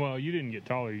at the well, you didn't get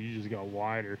taller, you just got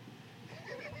wider.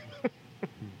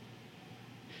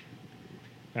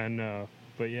 And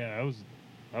but yeah, that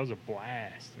was a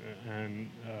blast. And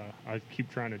I keep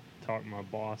trying to talk my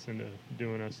boss into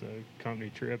doing us a company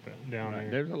trip down Right.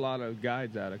 there. There's a lot of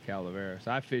guides out of Calaveras.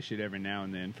 I fish it every now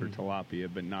and then for Mhm. tilapia,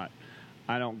 but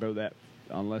I don't go that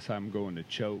unless I'm going to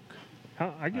choke.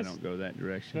 I I guess don't go that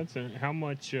direction. how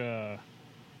much hook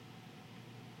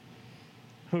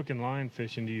and line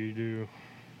fishing do you do?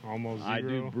 Almost zero. I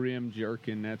do brim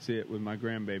jerking. That's it with my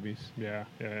grandbabies. Yeah.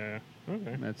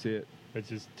 Okay. That's it. It's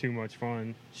just too much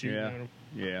fun shooting Yeah. at them.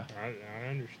 Yeah. I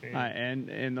understand.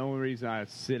 And the only reason I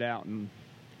sit out and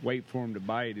wait for them to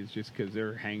bite is just because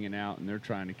they're hanging out and they're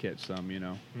trying to catch some.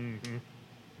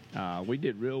 Mm-hmm. We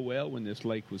did real well when this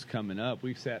lake was coming up.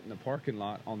 We sat in the parking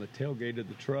lot on the tailgate of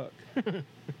the truck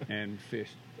and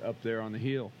fished up there on the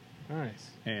hill.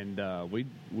 Nice. And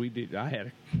we did. I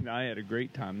had a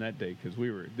great time that day because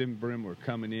them brim were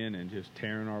coming in and just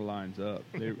tearing our lines up.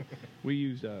 We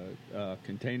used a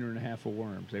container and a half of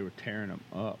worms. They were tearing them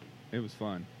up. It was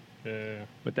fun. Yeah.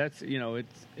 But that's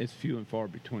it's few and far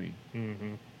between.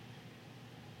 Mm-hmm.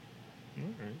 All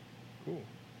right. Cool.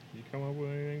 You come up with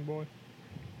anything, boy?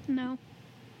 No.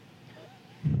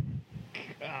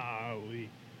 Golly.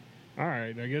 All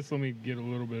right. I guess let me get a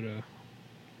little bit of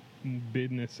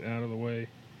business out of the way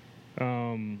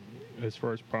as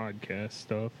far as podcast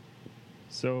stuff.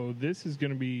 So this is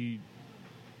going to be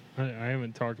I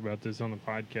haven't talked about this on the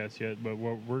podcast yet, but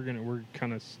what we're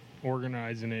kind of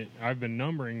organizing it. I've been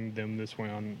numbering them this way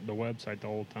on the website the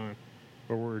whole time,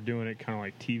 but we're doing it kind of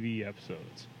like TV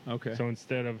episodes. Okay. So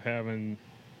instead of having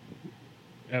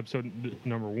episode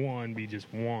number 1 be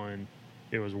just 1,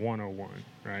 it was 101,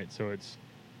 right? So it's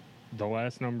the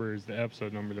last number is the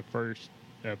episode number, the first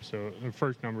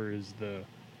number is the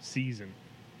season,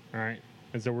 right?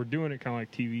 And so we're doing it kind of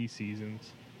like TV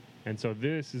seasons. And so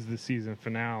this is the season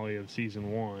finale of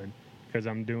season 1 because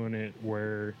I'm doing it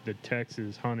where the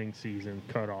Texas hunting season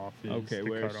cutoff is Okay, the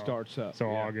where it cutoff. starts up.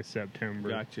 So yeah. August, September.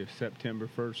 Gotcha. September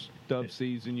 1st, dove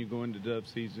season. You go into dove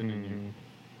season and you Mhm.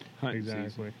 hunting Exactly.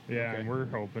 season. Yeah, Okay. and we're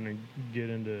hoping to get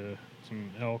into some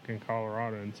elk in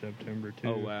Colorado in September too.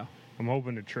 Oh wow. I'm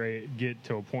hoping to get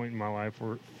to a point in my life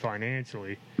where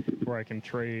financially where I can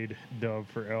trade dove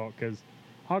for elk because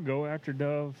I'll go after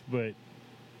dove, but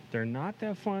they're not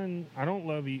that fun. I don't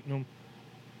love eating them.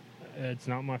 It's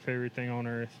not my favorite thing on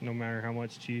earth, no matter how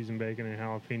much cheese and bacon and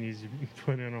jalapenos you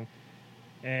put in them.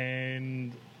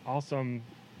 And also, I'm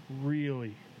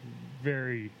really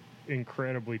very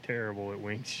incredibly terrible at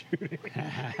wing shooting.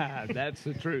 That's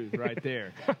the truth right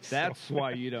there. That's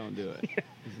why you don't do it.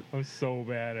 I'm so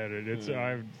bad at it.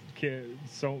 I've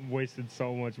wasted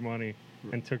so much money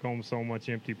and took home so much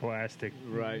empty plastic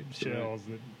Right, shells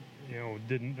that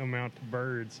didn't amount to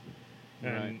birds.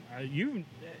 And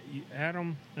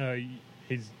Adam,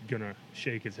 he's gonna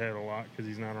shake his head a lot because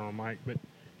he's not on a mic. But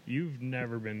you've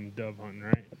never been dove hunting,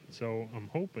 right? So I'm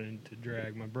hoping to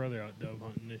drag my brother out dove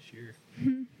hunting this year.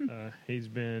 He's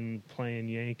been playing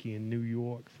Yankee in New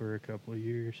York for a couple of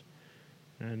years,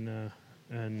 and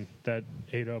that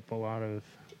ate up a lot of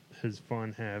his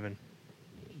fun having.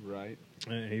 Right.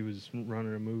 He was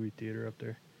running a movie theater up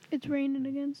there. It's raining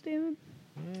again, Steven.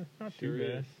 Not Sure too bad.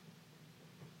 is.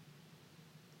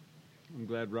 I'm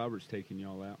glad Robert's taking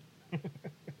y'all out.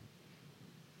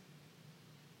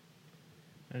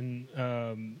 And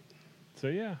so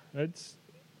yeah, that's.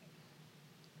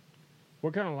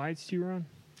 What kind of lights do you run?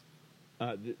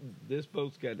 This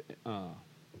boat's got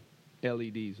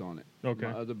LEDs on it. Okay.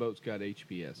 My other boat's got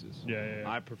HPSs. Yeah.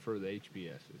 I prefer the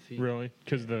HPSs. Really?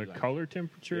 Because the like- color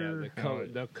temperature? Yeah,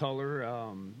 the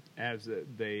color, as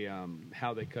they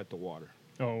how they cut the water.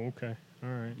 Oh, okay. All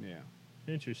right. Yeah.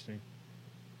 Interesting.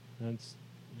 I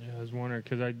was wondering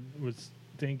because I was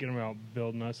thinking about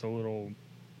building us a little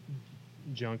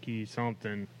junky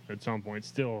something at some point.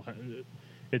 Still,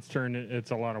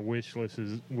 it's a lot of wish lists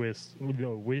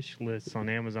on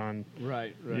Amazon.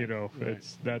 Right. You know, right.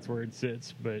 that's where it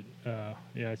sits. But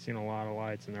I've seen a lot of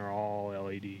lights and they're all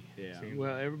LED. Yeah. Seems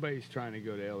Well, everybody's trying to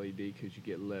go to LED because you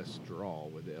get less draw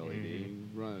with the LED. Mhm. You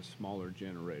run a smaller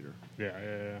generator.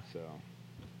 yeah. So.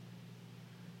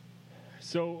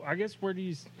 So I guess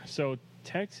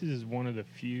Texas is one of the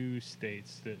few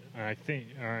states that I think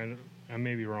I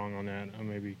may be wrong on that. I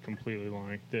may be completely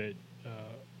lying that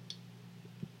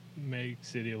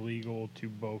makes it illegal to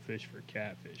bowfish for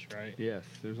catfish, right? Yes,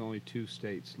 there's only 2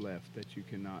 states left that you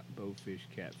cannot bowfish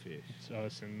catfish. It's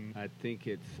us and I think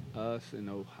it's us and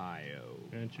Ohio.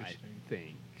 Interesting. I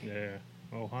think. yeah,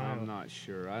 Ohio. I'm not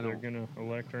sure. I They're don't. gonna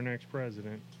elect our next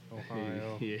president,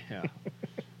 Ohio. Yeah.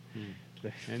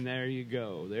 And there you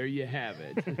go. There you have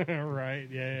it. Right?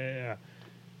 Yeah.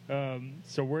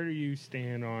 So where do you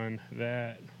stand on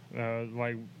that?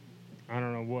 Like, I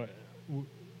don't know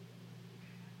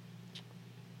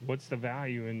what's the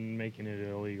value in making it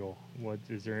illegal? What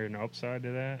is there an upside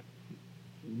to that?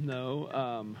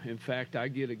 No. In fact, I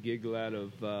get a giggle out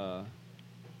of.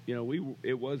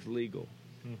 It was legal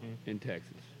in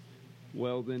Texas.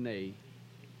 Well, then they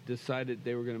decided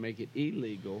they were going to make it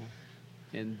illegal,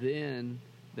 and then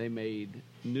they made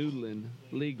noodling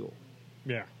legal.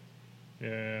 Yeah.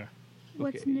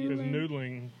 What's Okay, Because noodling?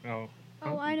 noodling.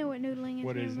 Oh, I know what noodling is.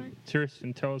 What never is mind. it?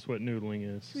 Tristan, tell us what noodling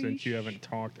is, Where you since you haven't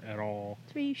talked at all.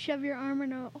 It's where you shove your arm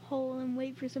in a hole and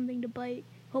wait for something to bite.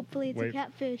 Hopefully it's a Wait.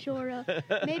 catfish or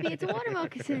maybe it's a water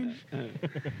moccasin.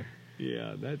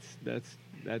 Yeah,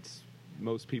 that's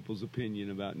most people's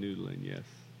opinion about noodling. Yes.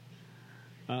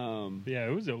 Yeah,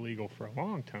 it was illegal for a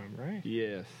long time, right?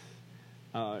 Yes.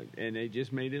 And they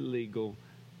just made it legal.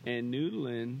 And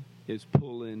noodling is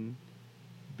pulling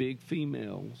big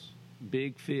females,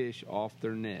 big fish off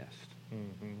their nest,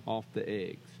 off the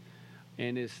eggs.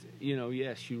 And it's,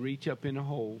 yes, you reach up in a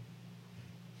hole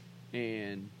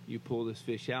and you pull this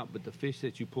fish out, but the fish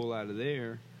that you pull out of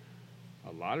there,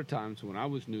 a lot of times when I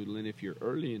was noodling, if you're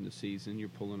early in the season, you're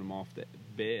pulling them off the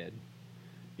bed.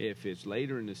 If it's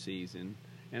later in the season,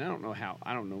 and I don't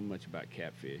know much about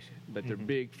catfish, but they're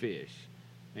big fish,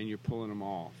 and you're pulling them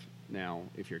off. Now,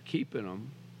 if you're keeping them,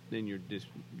 then you're just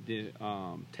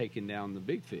taking down the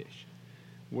big fish.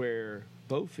 Where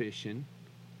bow fishing,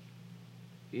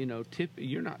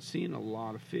 you're not seeing a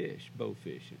lot of fish bow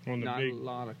fishing. Well, Not a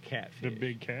lot of catfish. The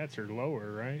big cats are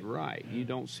lower, right? Right. You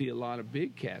don't see a lot of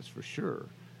big cats for sure.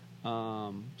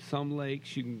 Some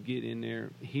lakes you can get in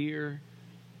there. Here,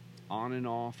 on and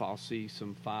off, I'll see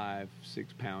some 5-6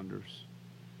 pounders,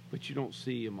 but you don't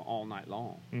see them all night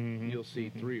long. You'll see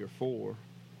 3 or 4,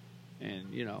 and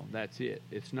that's it.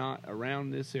 It's not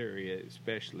around this area,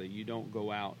 especially. You don't go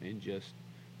out and just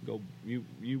go. You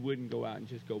wouldn't go out and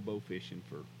just go bow fishing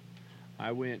for.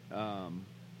 I went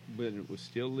when it was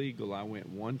still legal. I went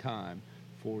one time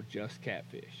for just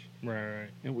catfish. Right.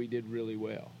 And we did really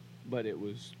well. But it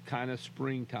was kind of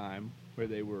springtime where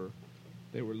they were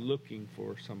looking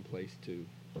for some place to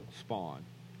spawn.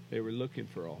 They were looking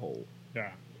for a hole.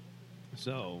 Yeah.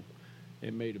 So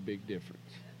it made a big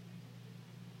difference.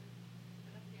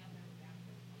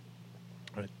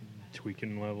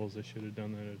 Tweaking levels. I should have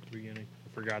done that at the beginning. I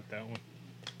forgot that one.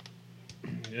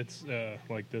 It's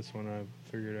like this one I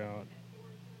figured out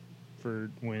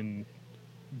for when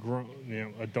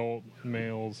adult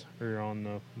males are on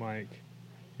the mic.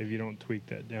 If you don't tweak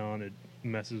that down, it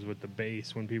messes with the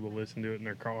bass when people listen to it in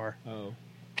their car. Oh.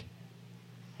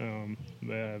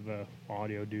 They have a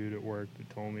audio dude at work that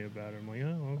told me about it. I'm like,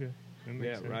 oh, okay. That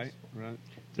makes sense. Right.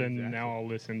 Then Exactly. now I'll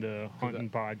listen to hunting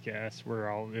podcasts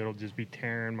where it'll just be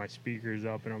tearing my speakers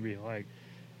up, and I'll be like,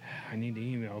 I need to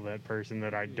email that person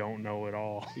that I don't know at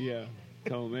all. Yeah.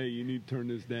 Tell them, hey, you need to turn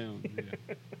this down. Yeah.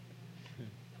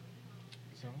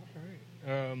 So, all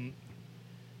right.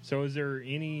 So is there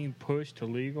any push to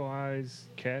legalize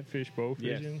catfish bow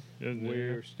fishing? Yes.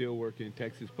 We're still working.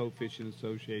 Texas Bow Fishing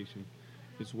Association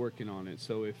is working on it.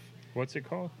 So if What's it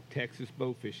called? Texas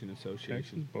Bow Fishing Texas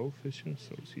Association. Bow Fishing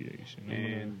Association.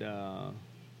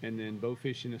 And then Bow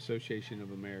Fishing Association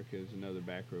of America is another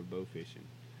back row bow fishing.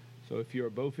 So if you're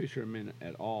a bow fisherman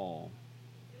at all,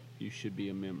 you should be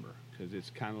a member because it's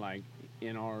kind of like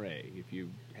NRA. If you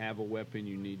have a weapon,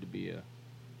 you need to be a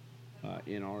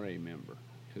NRA member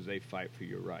because they fight for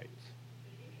your rights.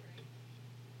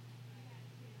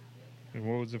 And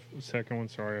what was the second one?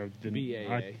 Sorry, I didn't.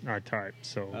 BAA. I typed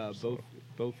so.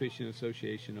 Bow Fishing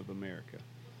Association of America.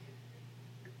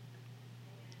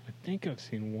 I think I've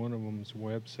seen one of them's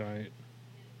website.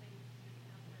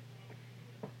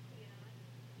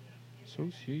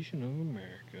 Association of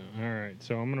America. All right,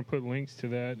 so I'm going to put links to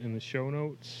that in the show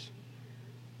notes,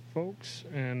 folks,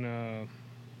 and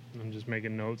I'm just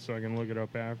making notes so I can look it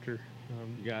up after.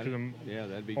 Got 'cause it. I'm Yeah,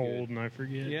 that'd be old good. and I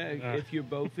forget. Yeah, if you're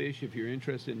bowfish, if you're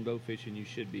interested in bow fishing, you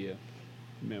should be a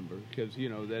member because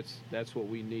that's what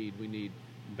we need. We need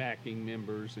backing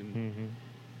members and Mm-hmm.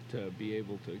 to be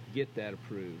able to get that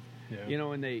approved. Yeah.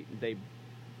 And the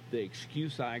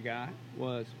excuse I got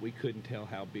was we couldn't tell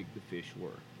how big the fish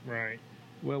were. Right.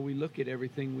 Well, we look at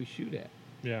everything we shoot at.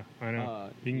 Yeah, I know.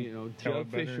 Tell Jug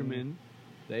it better fishermen,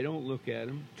 they don't look at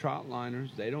them. Trot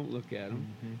liners, they don't look at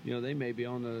them. Mhm. They may be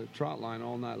on the trot line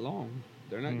all night long.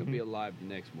 They're not going to be Mhm. alive the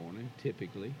next morning,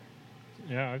 typically.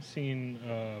 Yeah, I've seen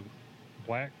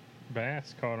black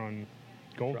bass caught on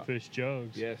goldfish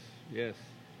jugs. Yes, yes.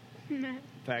 In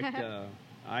fact,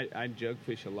 I jug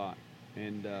fish a lot,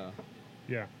 and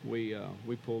Yeah, we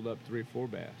pulled up 3 or 4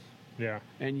 bass, yeah.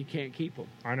 and you can't keep them.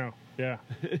 I know. Yeah,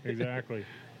 exactly.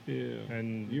 Yeah,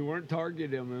 And you weren't targeting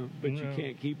them, but you no,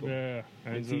 can't keep them. Yeah,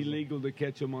 and It's those- illegal to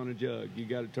catch them on a jug. You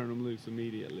got to turn them loose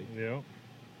immediately. Yep.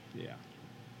 Yeah.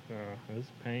 It's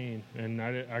pain, and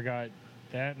I got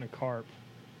that and a carp,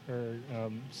 or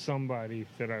somebody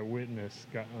that I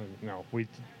witnessed got. No, we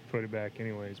put it back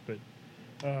anyways, but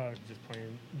just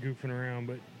playing, goofing around.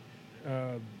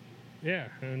 But yeah,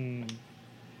 and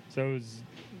so it was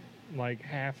like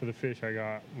half of the fish I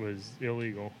got was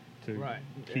illegal to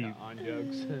keep. Yeah, on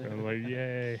jugs. I'm like,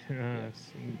 yay!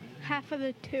 Half of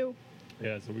the 2.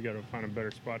 Yeah, so we got to find a better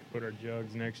spot to put our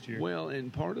jugs next year. Well,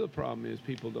 and part of the problem is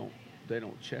people don't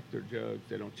check their jugs,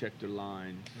 they don't check their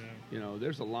lines. Yeah.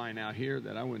 There's a line out here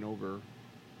that I went over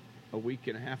a week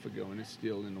and a half ago, and it's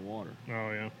still in the water.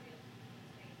 Oh yeah.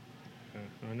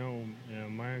 I know. Yeah,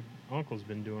 my uncle's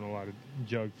been doing a lot of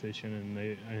jug fishing,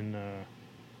 and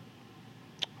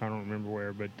I don't remember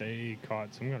where, but they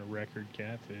caught some kind of record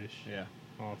catfish Yeah.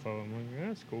 off of them. Like,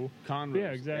 that's cool. Conroe's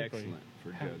Yeah, exactly. excellent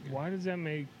for jugging. Why does that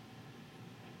make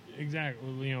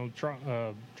exactly? Trot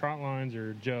lines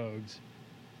or jugs,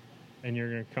 and you're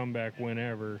gonna come back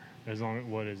whenever, as long as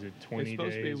what is it, 20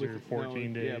 days or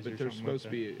 14 days? Yeah, but or they're something supposed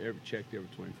like to be checked every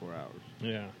 24 hours. that.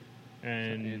 Yeah,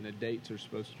 and the dates are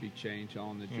supposed to be changed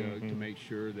on the jug to Mhm. make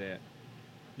sure that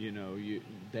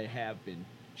they have been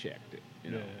checked.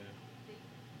 yeah.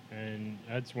 And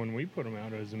that's when we put them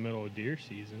out. It was the middle of deer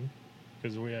season,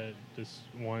 because we had this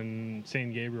one.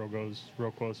 San Gabriel goes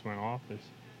real close to my office.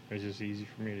 It's just easy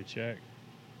for me to check.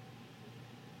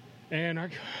 And I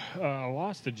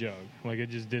lost the jug. Like, it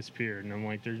just disappeared. And I'm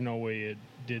like, there's no way it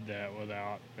did that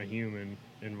without a human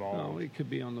involved. No, it could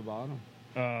be on the bottom.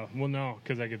 Well, no,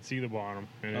 because I could see the bottom.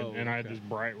 And, and I had okay. this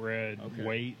bright red Okay.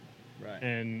 weight. Right.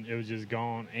 And it was just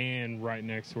gone. And right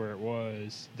next to where it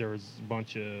was, there was a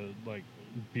bunch of, like,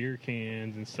 beer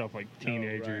cans and stuff like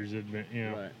teenagers had been,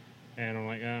 Right. And I'm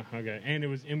like, okay. And it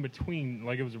was in between,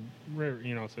 like, it was a river,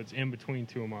 so it's in between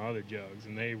 2 of my other jugs,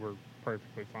 and they were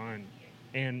perfectly fine.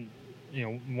 And,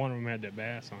 one of them had that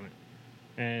bass on it.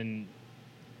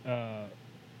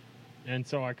 And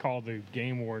so I called the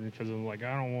game warden because I was like,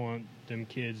 I don't want them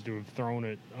kids to have thrown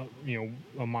it,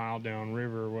 a mile down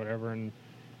river or whatever.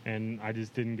 And I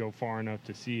just didn't go far enough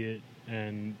to see it.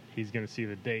 And he's going to see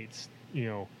the dates,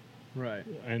 Right.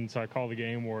 And so I called the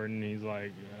game warden, and he's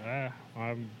like, I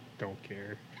don't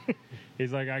care.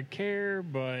 He's like, I care,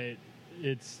 but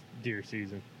it's deer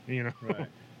season, Right.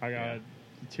 I got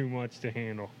too much to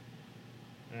handle.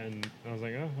 And I was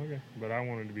like, oh, okay. But I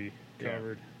wanted to be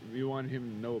covered. Yeah. You want him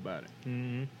to know about it.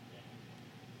 Mm-hmm.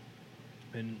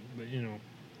 But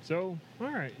so, all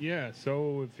right, yeah.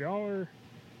 So if y'all are,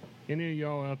 any of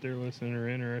y'all out there listening are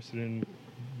interested in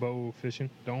bow fishing,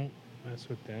 don't mess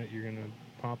with that. You're going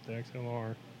to pop the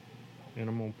XLR, and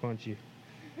I'm going to punch you.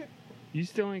 You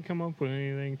still ain't come up with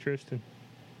anything, Tristan.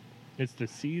 It's the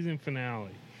season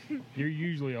finale. You're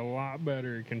usually a lot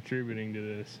better at contributing to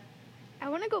this. I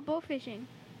want to go bow fishing.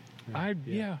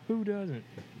 Yeah, who doesn't?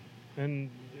 And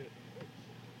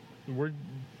we're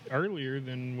earlier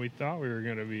than we thought we were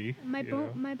going to be.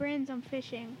 My brain's on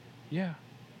fishing. Yeah,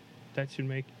 that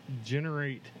should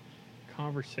generate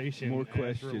conversation. More as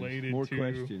questions. related More to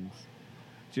questions.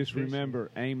 Just fishing. remember,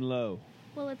 aim low.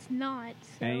 Well, it's not.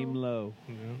 So. Aim low.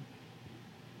 Yeah.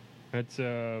 That's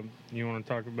you want to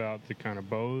talk about the kind of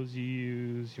bows you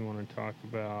use. You want to talk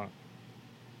about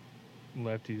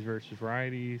lefties versus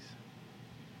righties.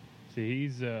 See,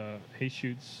 he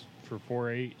shoots for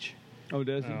 4-H. Oh,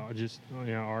 does he? Just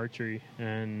archery,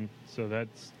 and so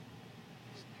that's.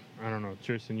 I don't know,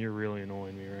 Tristan. You're really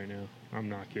annoying me right now. I'm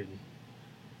not kidding.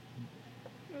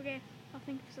 Okay, I'll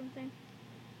think of something.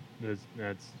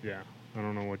 That's yeah. I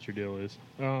don't know what your deal is.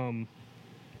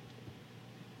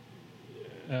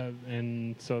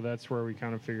 And so that's where we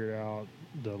kind of figured out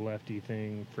the lefty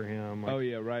thing for him. Like, Oh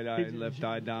yeah, right eye, left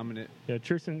eye dominant. yeah,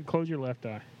 Tristan, close your left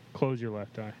eye. Close your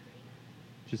left eye.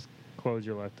 Just close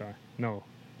your left eye. No,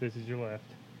 this is your left.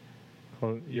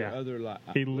 Your Yeah. other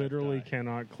He literally left eye.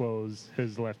 cannot close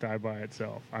his left eye by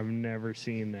itself. I've never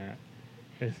seen that.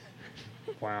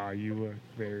 Wow, you look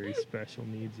very special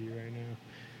needsy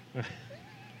right now.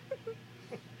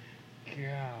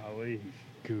 Golly,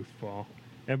 goofball.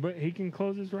 But he can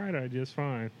close his right eye just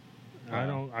fine.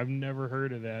 Wow. I've never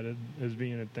heard of that as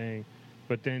being a thing.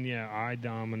 But then, yeah, eye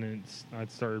dominance, I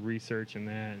started researching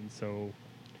that, and so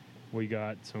we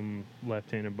got some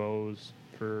left-handed bows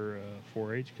for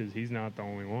 4-H because he's not the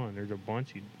only one. There's a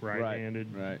bunch of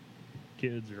right-handed Right.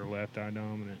 kids that are left-eye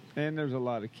dominant. And there's a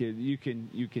lot of kids. You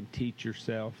can teach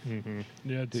yourself Mm-hmm.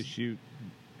 Yeah, to shoot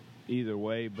either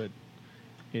way, but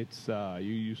it's you're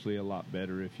usually a lot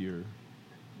better if you're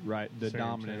right. The Same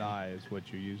dominant thing. eye is what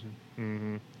you're using.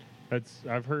 Mm-hmm.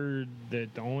 I've heard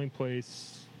that the only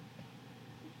place.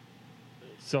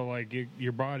 So like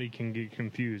your body can get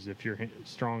confused if you're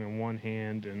strong in one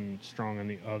hand and strong in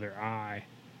the other eye.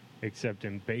 Except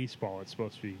in baseball, it's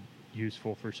supposed to be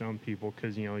useful for some people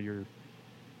because you're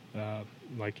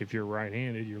like if you're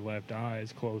right-handed, your left eye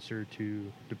is closer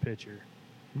to the pitcher.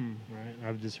 Right.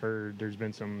 I've just heard there's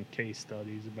been some case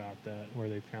studies about that where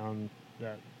they found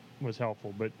that was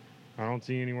helpful, but I don't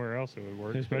see anywhere else it would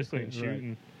work, especially in Right.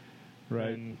 shooting. Right.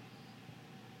 And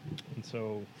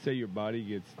so, Say your body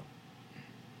gets.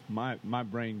 My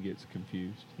brain gets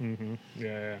confused.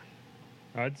 yeah.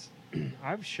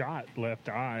 I've shot left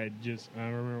eye. I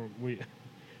remember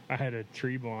I had a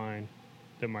tree blind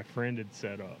that my friend had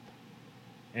set up,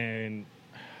 and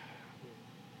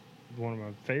one of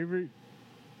my favorite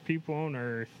people on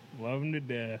earth, love him to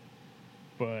death,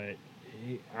 but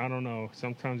I don't know.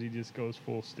 Sometimes he just goes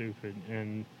full stupid,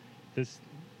 and this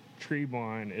tree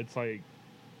blind, it's like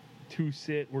to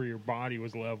sit where your body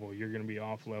was level, you're going to be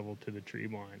off level to the tree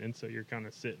blind, and so you're kind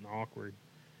of sitting awkward.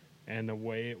 And the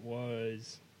way it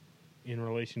was in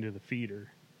relation to the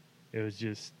feeder, it was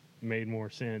just made more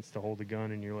sense to hold the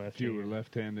gun in your left If you hand. were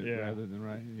left-handed Yeah. rather than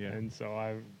right. Yeah. And so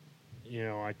I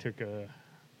took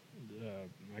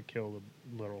I killed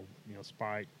a little,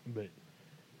 spike, but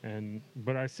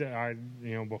I said,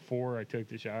 before I took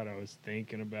the shot, I was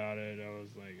thinking about it. I was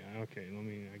like, okay,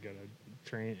 I gotta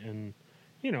train, and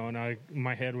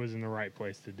my head was in the right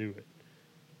place to do it.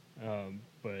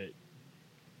 But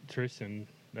Tristan,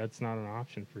 that's not an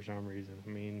option for some reason. I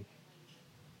mean,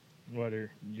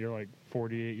 you're like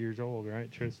 48 years old,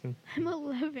 right, Tristan? I'm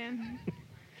 11.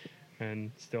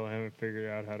 And still haven't figured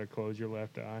out how to close your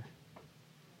left eye.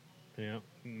 Yeah.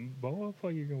 Bow up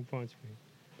like you're going to punch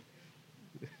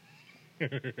me.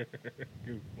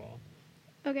 Goofball.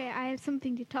 Okay, I have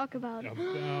something to talk about.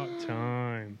 About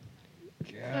time.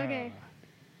 God.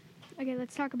 Okay,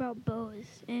 let's talk about bows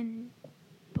and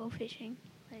bow fishing.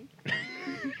 Like,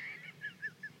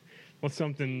 Well,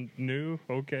 something new?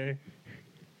 Okay.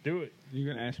 Do it.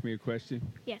 You're gonna ask me a question?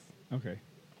 yes. Okay.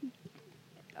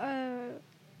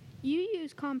 You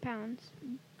use compounds,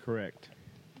 Correct.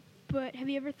 but have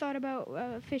you ever thought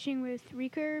about fishing with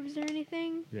recurves or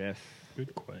anything? Yes.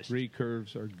 Good question.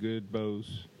 Recurves are good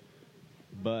bows,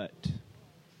 but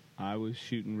I was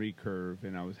shooting recurve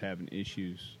and I was having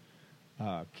issues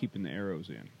keeping the arrows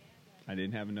in. I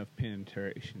didn't have enough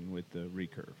penetration with the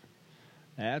recurve.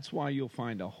 That's why you'll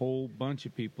find a whole bunch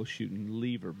of people shooting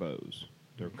lever bows.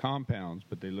 They're compounds,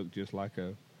 but they look just like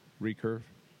a recurve.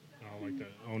 Oh, like the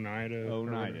Oneida.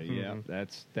 Oneida, yeah, Mhm.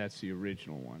 that's the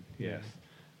original one. Yes,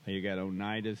 you got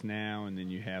Oneidas now, and then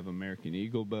you have American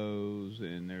Eagle bows,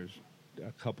 and there's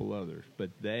a couple others, but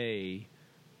they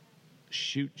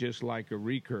shoot just like a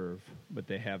recurve, but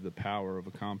they have the power of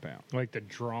a compound. Like the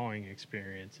drawing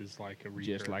experience is like a recurve.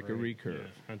 Just like a right? recurve.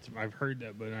 Yeah. I've heard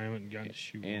that, but I haven't gotten to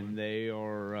shoot And one. they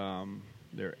are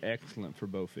they're excellent for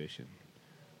bow fishing.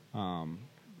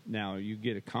 Now you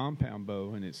get a compound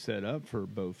bow and it's set up for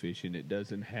bow fishing. It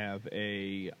doesn't have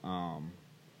a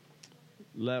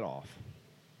let off.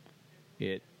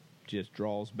 It just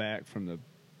draws back from the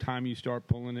time you start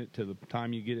pulling it to the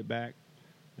time you get it back.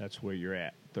 That's where you're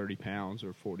at, 30 pounds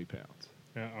or 40 pounds.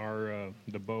 Our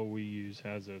the bow we use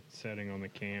has a setting on the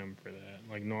cam for that.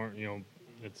 Like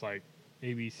it's like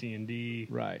A, B, C, and D,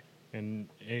 Right. and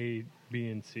A, B,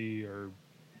 and C are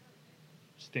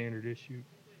standard issue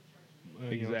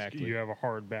Exactly. You have a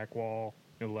hard back wall.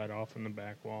 You'll let off in the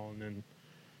back wall, and then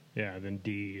then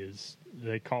D is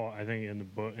they call it. I think in the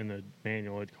book in the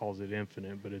manual it calls it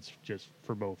infinite, but it's just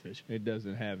for bow fishing. It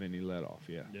doesn't have any let off.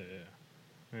 Yeah. Yeah.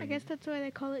 I And, guess that's why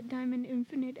they call it Diamond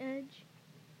Infinite Edge.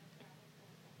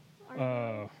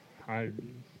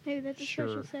 Maybe that's a sure.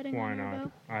 special setting Why on our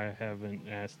not? bow. I haven't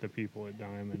asked the people at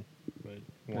Diamond, but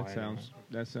why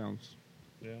That sounds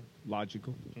not? Yeah.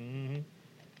 logical. hmm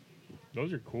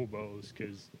Those are cool bows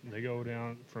because they go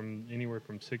down from anywhere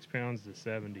from 6 pounds to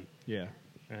 70, Yeah.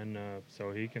 and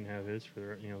so he can have his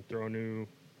for throw a new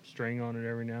string on it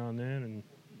every now and then, and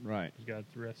Right. he's got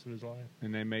the rest of his life.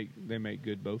 And they make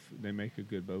good bow. They make a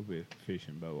good bow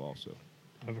fishing bow also.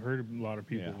 I've heard a lot of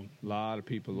people. Yeah. A lot of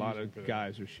people. A lot using for of that.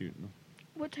 guys are shooting them.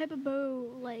 What type of bow,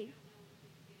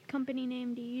 company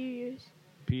name do you use?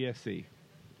 PSE.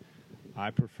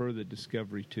 I prefer the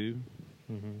Discovery 2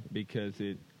 hmm because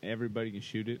everybody can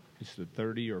shoot it. It's a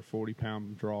 30 or 40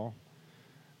 pound draw,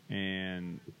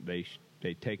 and they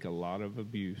take a lot of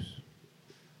abuse,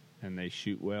 and they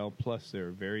shoot well. Plus, they're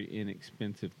a very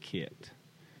inexpensive kit.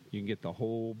 You can get the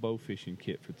whole bow fishing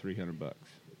kit for $300.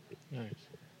 Nice.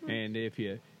 And if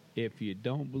you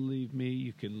don't believe me,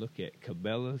 you can look at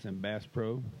Cabela's and Bass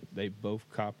Pro. They both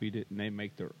copied it, and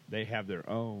they have their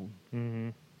own. hmm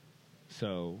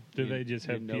So Do they just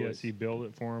have it's- PSE build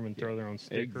it for them and throw their own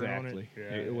sticker exactly. on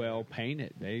it? Well, paint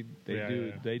it. They Yeah, do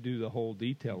yeah. they do the whole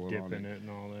detailing dip on in it. it and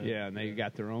all that. Yeah, and they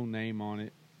got their own name on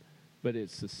it, but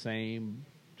it's the same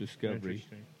Discovery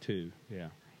Interesting. too. Yeah.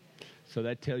 So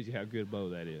that tells you how good a bow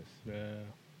that is. Yeah.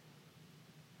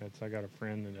 I got a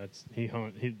friend him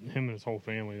and his whole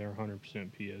family, they're 100%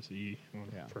 PSE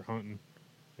for hunting,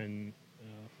 and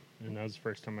that was the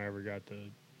first time I ever got to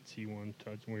see one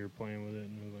touch. And we were playing with it,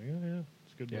 and I was like, oh yeah,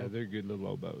 it's a good. Yeah, bow. they're good little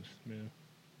old bows.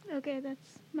 Yeah. Okay,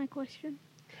 that's my question.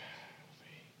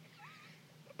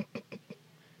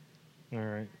 All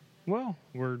right. Well,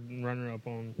 we're running up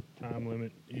on time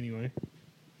limit anyway,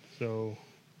 so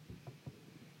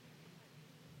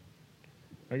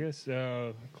I guess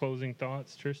closing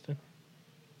thoughts, Tristan.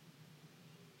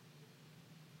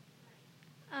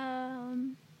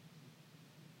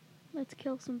 Let's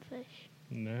kill some fish.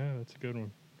 No, that's a good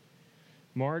one.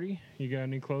 Marty, you got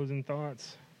any closing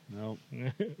thoughts? Nope.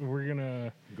 We're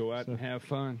gonna Go out and have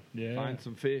fun. Yeah. Find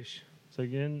some fish. So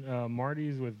again,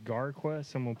 Marty's with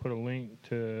GarQuest. I'm gonna put a link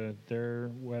to their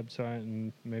website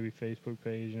and maybe Facebook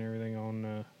page and everything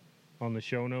on the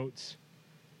show notes.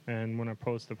 And when I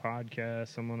post the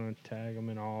podcast, I'm gonna tag them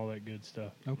and all that good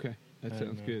stuff. Okay, that And,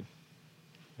 sounds good.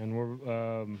 And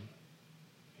we're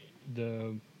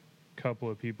the couple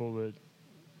of people that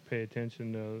pay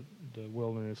attention to the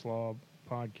Wilderness Law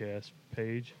podcast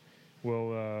page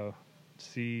will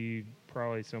see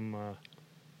probably some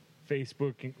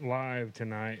Facebook Live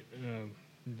tonight.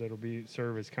 That'll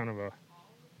serve as kind of a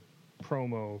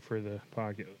promo for the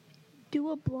podcast.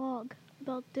 Do a blog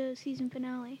about the season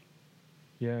finale.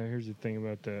 Yeah, here's the thing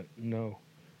about that. No,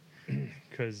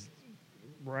 because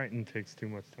writing takes too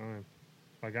much time.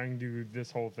 Like I can do this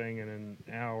whole thing in an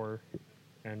hour,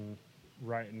 and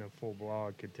writing a full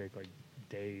blog could take like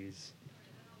days.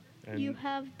 And You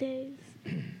have days.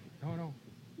 no,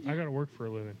 I gotta work for a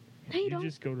living. No, you don't.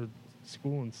 Just go to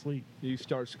school and sleep. Do you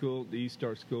start school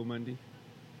Monday?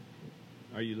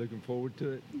 Are you looking forward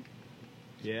to it?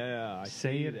 Yeah, I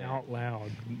Say see it that. out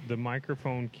loud. The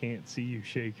microphone can't see you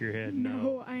shake your head.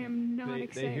 No, I am not They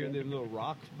excited. hear them little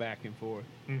rocks back and forth.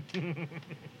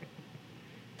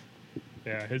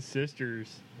 Yeah, his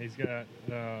sisters. He's got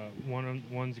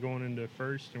one's going into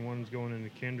first and one's going into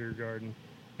kindergarten,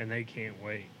 and they can't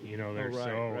wait. You know, they're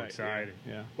so excited.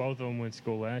 Yeah. Both of them went to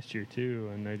school last year too,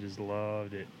 and they just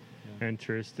loved it. Yeah. And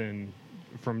Tristan,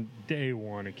 from day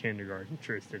one of kindergarten,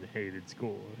 Tristan hated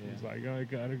school. He's Yeah. like, I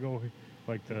gotta go.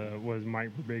 Like Mike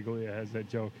Birbiglia has that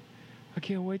joke. I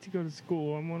can't wait to go to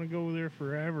school. I'm gonna go there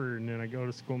forever. And then I go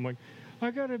to school. I'm like, I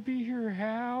gotta be here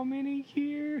how many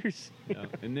years? Yeah.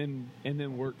 And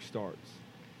then work starts.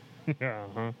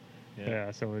 Uh-huh.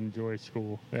 Yeah. So enjoy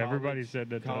school. Everybody said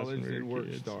that to us when college we were and work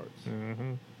kids. starts. Uh-huh.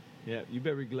 Yeah, you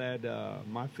better be glad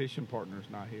my fishing partner's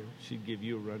not here. She'd give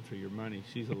you a run for your money.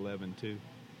 She's 11 too,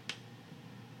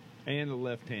 and a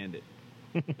left-handed.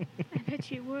 I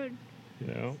bet you would.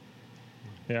 Yeah.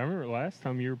 Yeah, I remember last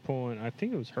time you were pulling, I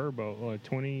think it was her boat, like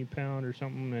 20 pound or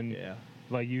something, and Yeah.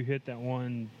 like you hit that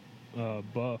one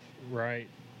buff right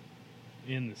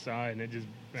in the side, and it just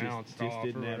bounced just off.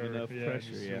 didn't or have whatever. enough Yeah,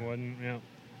 pressure, just yeah. wasn't, yeah.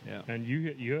 Yeah. And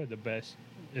you had the best,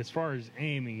 as far as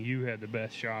aiming, you had the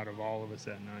best shot of all of us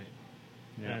that night.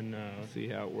 Yeah. And See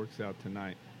how it works out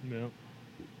tonight. yeah,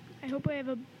 I hope I have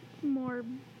a more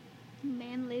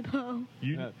manly bow.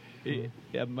 Yeah,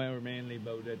 my manly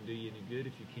bow doesn't do you any good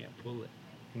if you can't pull it.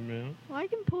 Yeah. Well, I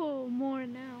can pull more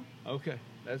now. Okay,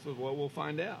 that's what we'll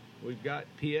find out. We've got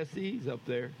PSEs up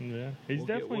there. Yeah, he's We'll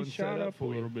get definitely one set shot up up a for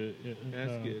you. little bit.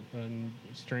 That's good. And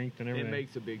strength and everything. It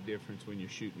makes a big difference when you're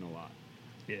shooting a lot.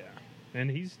 Yeah, and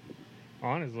he's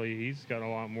got a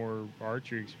lot more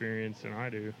archery experience than I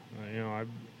do.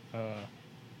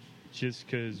 Just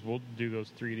because we'll do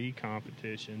those 3D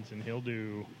competitions, and he'll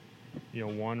do,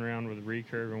 one round with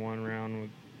recurve and one round with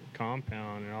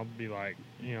compound, and I'll be like,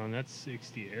 and that's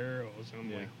 60 arrows.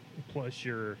 I'm like, plus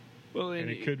your, Well, and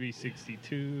it could be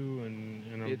 62,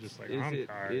 and I'm just like, I'm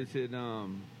tired. Is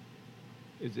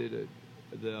it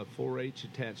the 4-H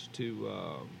attached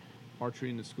to Archery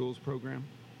in the Schools program?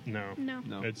 No.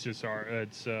 No. It's just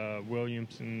it's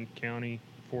Williamson County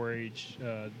 4-H.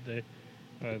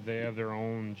 They have their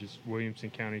own just Williamson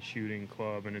County shooting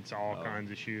club, and it's all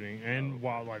kinds of shooting and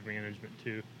wildlife management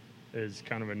too. Is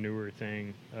kind of a newer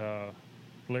thing.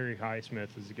 Larry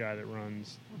Highsmith is the guy that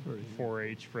runs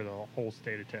 4-H for the whole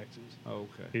state of Texas. Oh,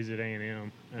 okay. He's at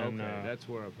A&M. And, okay, that's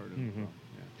where I've heard of him from.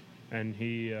 Yeah. And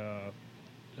he,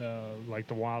 like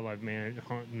the wildlife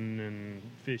hunting and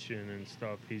fishing and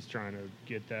stuff, he's trying to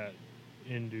get that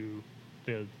into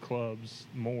the clubs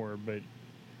more, but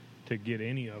to get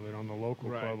any of it on the local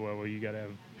club level, you got to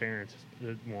have parents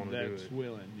that want to do it. That's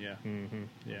willing, yeah. Mm-hmm.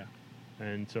 Yeah.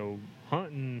 And so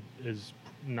hunting is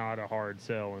not a hard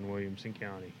sell in Williamson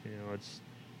County. It's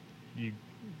you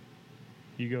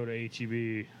go to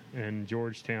HEB in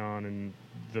Georgetown, and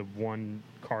the one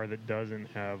car that doesn't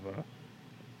have a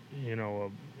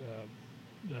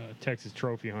Texas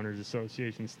Trophy Hunters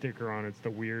Association sticker on it's the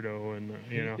weirdo, and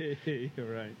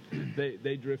right.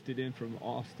 They drifted in from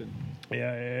Austin.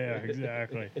 Yeah,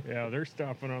 exactly. Yeah, they're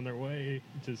stopping on their way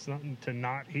to something to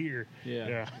not hear.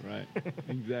 Yeah. Right.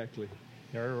 Exactly.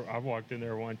 I walked in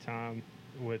there one time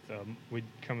with we'd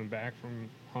coming back from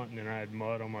hunting, and I had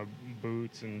mud on my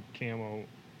boots and camo,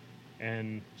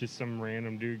 and just some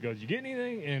random dude goes, "You get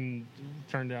anything?" And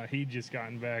turned out he'd just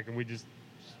gotten back, and we just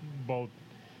both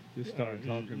started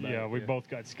talking about it. We both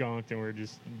got skunked, and we were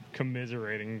just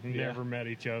commiserating. Never met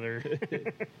each other.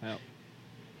 But,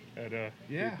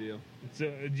 Good deal. So,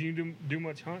 do you do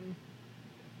much hunting?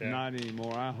 Yeah. Not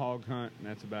anymore. I hog hunt, and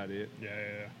that's about it.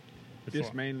 Yeah. It's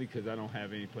just mainly because I don't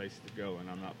have any place to go, and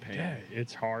I'm not paying. Yeah,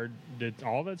 it's hard.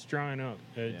 All that's drying up.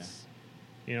 It's,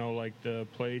 like the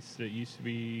place that used to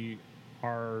be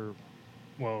it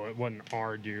wasn't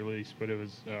our deer lease, but it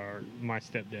was my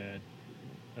stepdad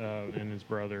and his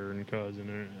brother and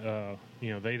cousin.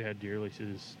 They'd had deer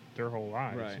leases their whole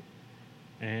lives. Right.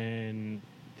 And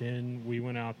then we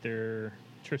went out there.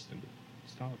 Tristan,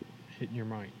 stop hitting your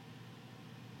mic.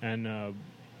 And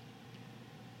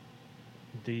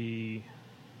the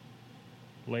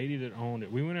lady that owned it,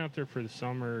 we went out there for the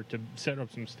summer to set up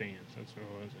some stands. That's what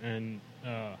it was. And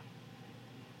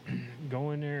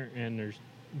go in there, and there's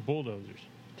bulldozers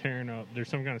tearing up. There's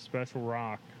some kind of special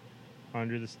rock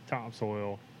under the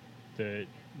topsoil that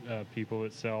people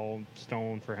that sell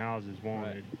stone for houses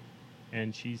wanted. Right.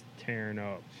 And she's tearing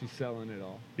up. She's selling it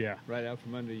all. Yeah. Right out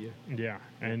from under you. Yeah.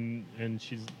 And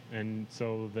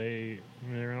so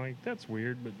they're like, that's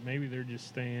weird, but maybe they're just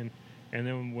staying. And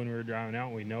then when we were driving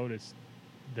out, we noticed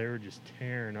they were just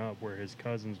tearing up where his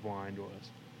cousin's blind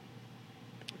was.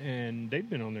 And they'd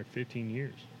been on there 15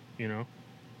 years,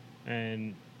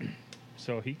 And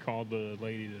so he called the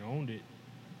lady that owned it,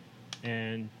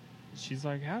 and she's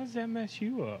like, how does that mess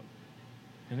you up?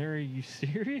 And are you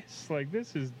serious? Like,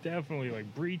 this is definitely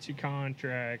like breach of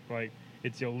contract. Like,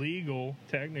 it's illegal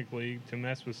technically to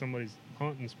mess with somebody's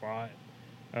hunting spot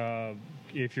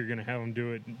if you're going to have them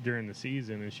do it during the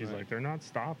season. And she's like, they're not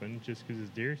stopping just because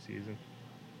it's deer season.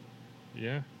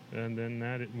 Yeah, and then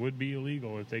that it would be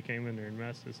illegal if they came in there and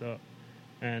messed this up.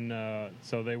 And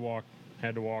so they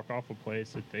had to walk off a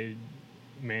place that they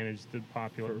managed the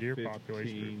deer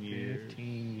population for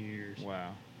 15 years.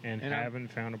 Wow. And haven't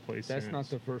found a place That's since. not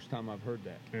the first time I've heard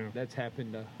that. Yeah. That's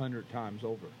happened 100 times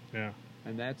over. Yeah.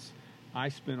 And I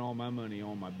spent all my money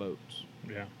on my boats.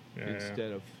 Yeah.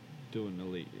 Instead of doing the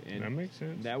lead. And that makes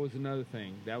sense. That was another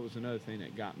thing.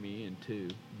 That got me into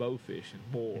bow fishing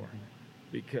more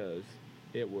because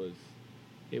it was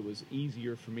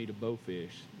easier for me to bow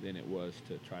fish than it was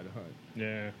to try to hunt.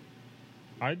 Yeah.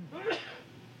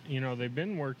 They've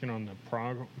been working on the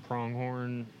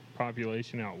pronghorn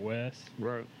population out west.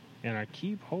 Right. And I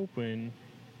keep hoping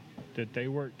that they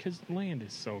work, because land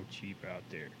is so cheap out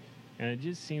there. And it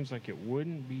just seems like it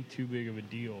wouldn't be too big of a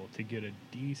deal to get a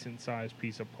decent-sized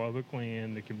piece of public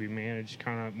land that could be managed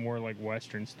kind of more like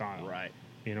Western style. Right.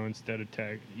 instead of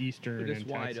Eastern But it's and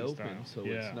wide Texas open, style.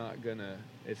 so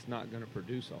it's not gonna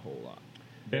produce a whole lot.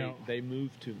 Yeah. They move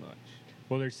too much.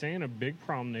 Well, they're saying a big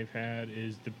problem they've had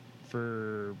is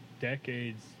for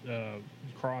decades,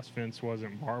 cross fence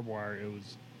wasn't barbed wire; it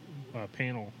was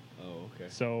panel. Oh, okay.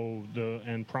 So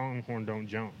and pronghorn don't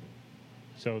jump,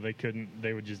 so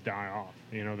they would just die off.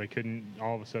 They couldn't.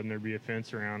 All of a sudden, there'd be a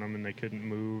fence around them, and they couldn't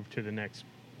move to the next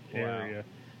area.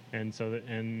 And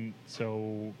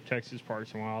so Texas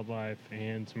Parks and Wildlife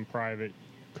and some private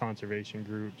conservation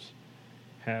groups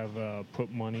have put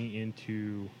money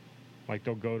into, like,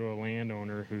 they'll go to a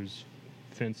landowner who's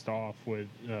fenced off with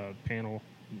panel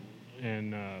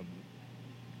and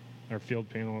or field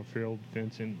panel or field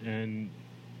fencing, and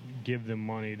give them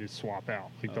money to swap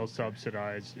out. Like, they'll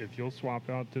subsidize, if you'll swap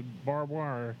out to barbed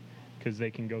wire, because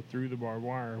they can go through the barbed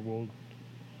wire, we'll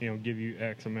give you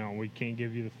X amount. We can't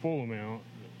give you the full amount,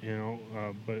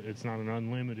 but it's not an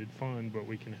unlimited fund, but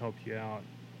we can help you out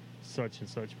such and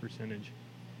such percentage.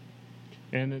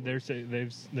 And they're saying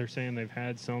they've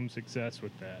had some success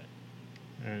with that,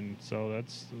 and so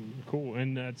that's cool.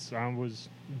 And I was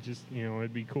just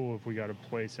it'd be cool if we got a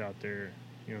place out there,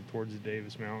 towards the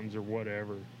Davis Mountains or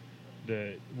whatever,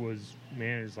 that was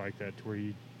managed like that, to where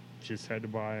you just had to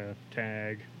buy a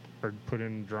tag or put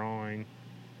in a drawing,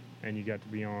 and you got to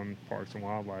be on Parks and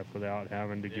Wildlife without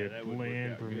having to get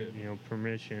land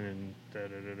permission and da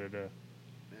da da da da.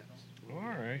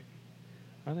 All right,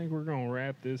 I think we're gonna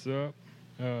wrap this up.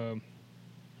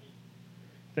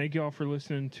 Thank you all for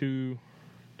listening to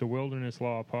the Wilderness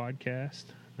Law Podcast.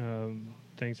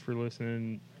 Thanks for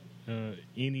listening,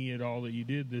 any at all that you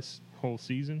did this whole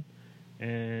season.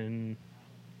 And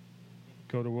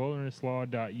go to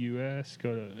wildernesslaw.us.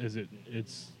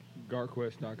 It's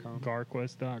Garquest.com.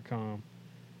 Garquest.com.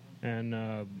 And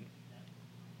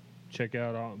check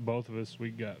out both of us.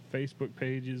 We got Facebook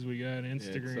pages. We got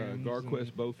Instagram. It's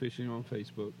Garquest Bow Fishing on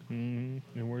Facebook.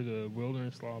 Mm-hmm. And we're the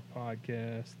Wilderness Law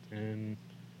Podcast. And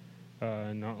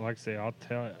like I say,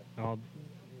 I'll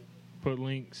put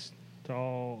links to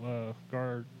all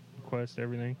Garquest,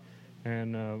 everything.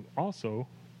 And also,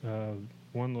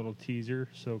 one little teaser.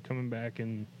 So coming back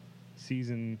in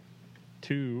season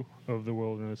 2 of the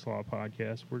Wilderness Law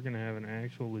Podcast, we're going to have an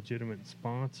actual legitimate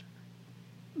sponsor.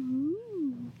 Ooh.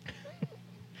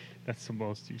 That's the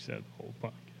most you said the whole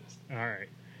podcast.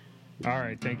 All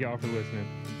right. Thank y'all for listening.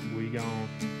 We gone.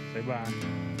 Say bye.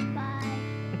 Bye.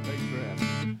 Thanks for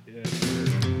having me. Yeah.